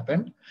has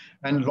happened,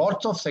 and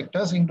lots of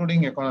sectors,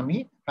 including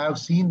economy, have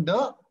seen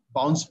the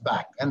bounce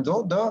back, and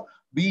though the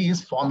V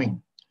is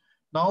forming.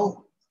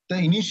 Now, the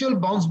initial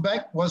bounce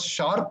back was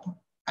sharp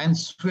and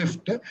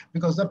swift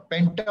because the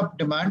pent-up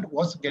demand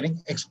was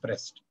getting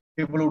expressed.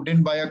 People who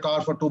didn't buy a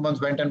car for 2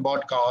 months went and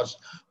bought cars.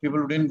 People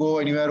who didn't go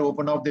anywhere,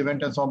 open up, they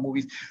went and saw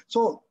movies.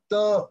 So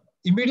the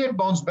immediate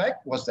bounce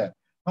back was there.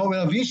 Now, when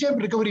a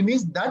V-shaped recovery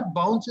means that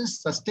bounce is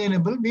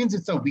sustainable, means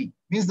it's a V,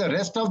 means the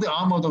rest of the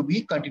arm of the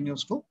V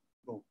continues to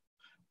grow.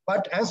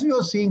 But as we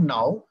are seeing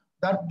now,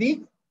 that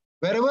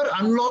wherever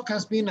unlock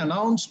has been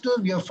announced,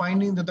 we are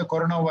finding that the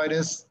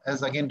coronavirus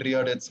has again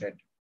reared its head.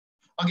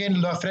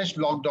 Again, fresh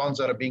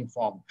lockdowns are being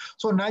formed.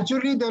 So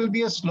naturally, there will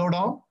be a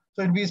slowdown.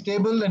 So it'll be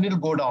stable and it'll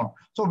go down.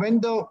 So when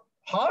the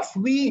half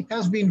V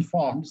has been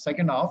formed,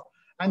 second half,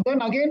 and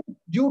then again,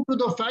 due to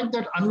the fact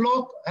that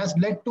unlock has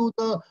led to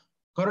the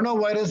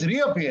coronavirus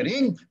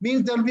reappearing,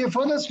 means there will be a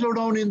further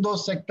slowdown in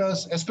those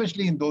sectors,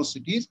 especially in those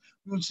cities.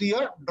 You will see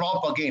a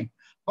drop again.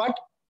 But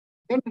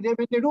then when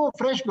they do a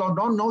fresh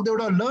lockdown, now they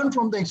would have learned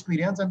from the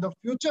experience, and the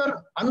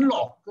future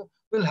unlock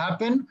will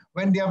happen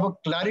when they have a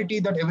clarity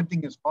that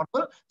everything is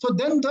normal. So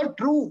then the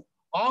true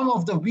arm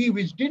of the V,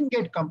 which didn't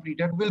get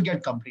completed, will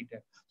get completed.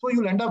 So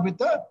you'll end up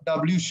with a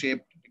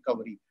W-shaped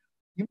recovery.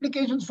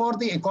 Implications for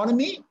the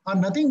economy are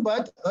nothing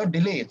but a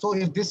delay. So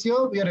if this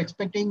year we are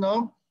expecting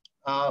a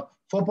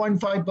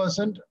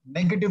 4.5%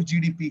 negative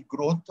GDP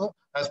growth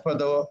as per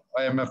the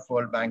IMF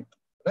World Bank,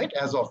 right,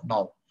 as of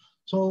now.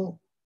 So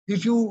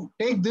if you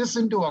take this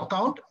into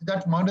account,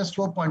 that minus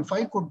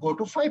 4.5 could go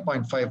to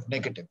 5.5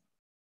 negative,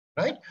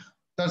 right?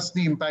 That's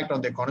the impact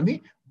on the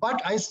economy.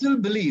 But I still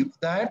believe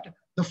that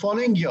the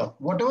following year,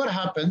 whatever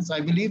happens,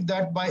 I believe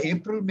that by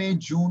April, May,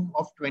 June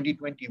of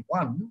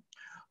 2021,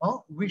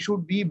 we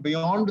should be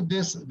beyond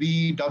this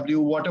VW,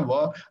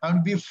 whatever,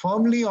 and be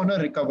firmly on a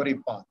recovery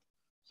path.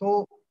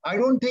 So I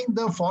don't think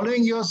the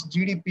following year's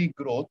GDP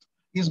growth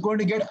is going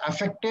to get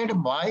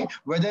affected by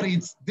whether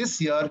it's this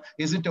year,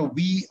 is it a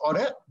V or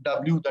a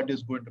W that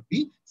is going to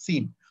be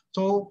seen.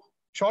 So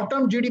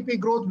short-term GDP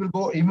growth will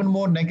go even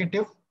more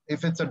negative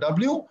if it's a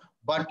W,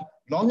 but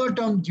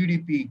longer-term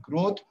GDP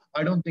growth,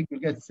 I don't think will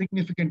get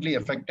significantly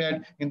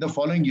affected in the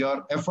following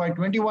year, FY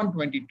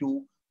 21-22.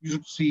 You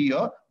should see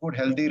a good,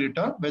 healthy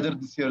return, whether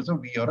this year is a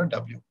V or a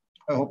W.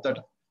 I hope that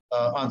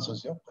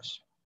answers your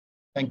question.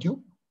 Thank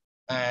you.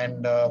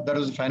 And that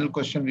was the final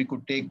question we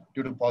could take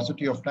due to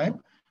paucity of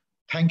time.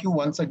 Thank you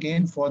once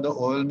again for the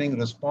overwhelming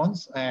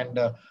response. And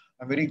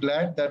I'm very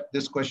glad that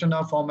this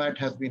questionnaire format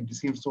has been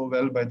received so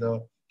well by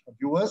the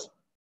viewers.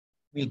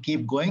 We'll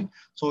keep going.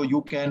 So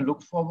you can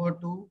look forward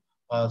to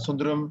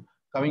Sundaram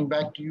coming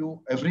back to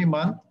you every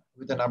month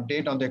with an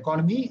update on the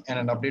economy and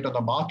an update on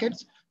the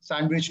markets,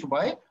 sandwiched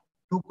by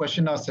 2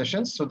 questionnaire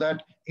sessions, so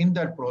that in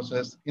that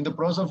process, in the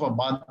process of a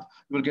month,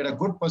 you will get a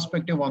good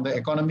perspective on the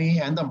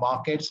economy and the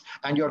markets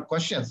and your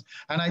questions.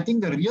 And I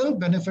think the real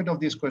benefit of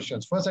these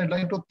questions, first, I'd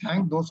like to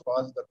thank those who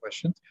asked the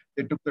questions.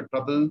 They took the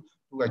trouble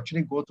to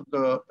actually go through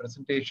the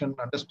presentation,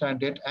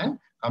 understand it, and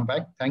come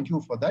back. Thank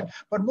you for that.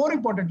 But more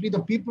importantly,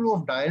 the people who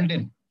have dialed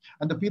in,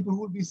 and the people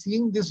who will be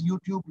seeing this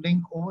YouTube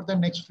link over the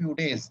next few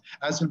days,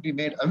 as will be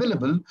made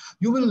available,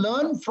 you will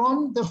learn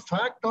from the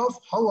fact of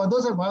how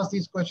others have asked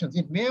these questions.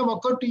 It may have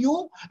occurred to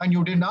you and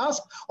you didn't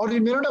ask, or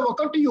it may not have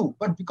occurred to you,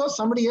 but because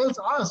somebody else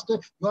asked,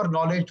 your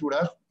knowledge would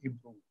have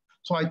improved.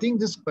 So I think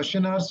this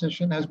questionnaire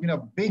session has been a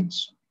big,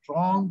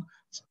 strong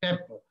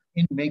step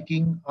in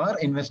making our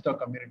investor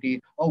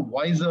community a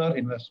wiser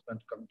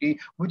investment community,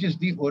 which is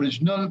the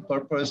original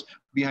purpose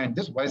behind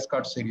this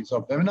WiseCard series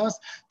of webinars.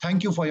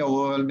 Thank you for your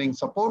overwhelming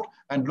support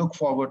and look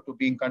forward to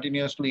being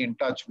continuously in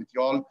touch with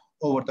you all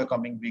over the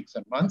coming weeks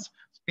and months.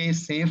 Stay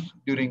safe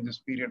during this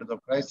period of the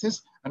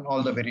crisis and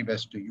all the very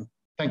best to you.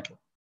 Thank you.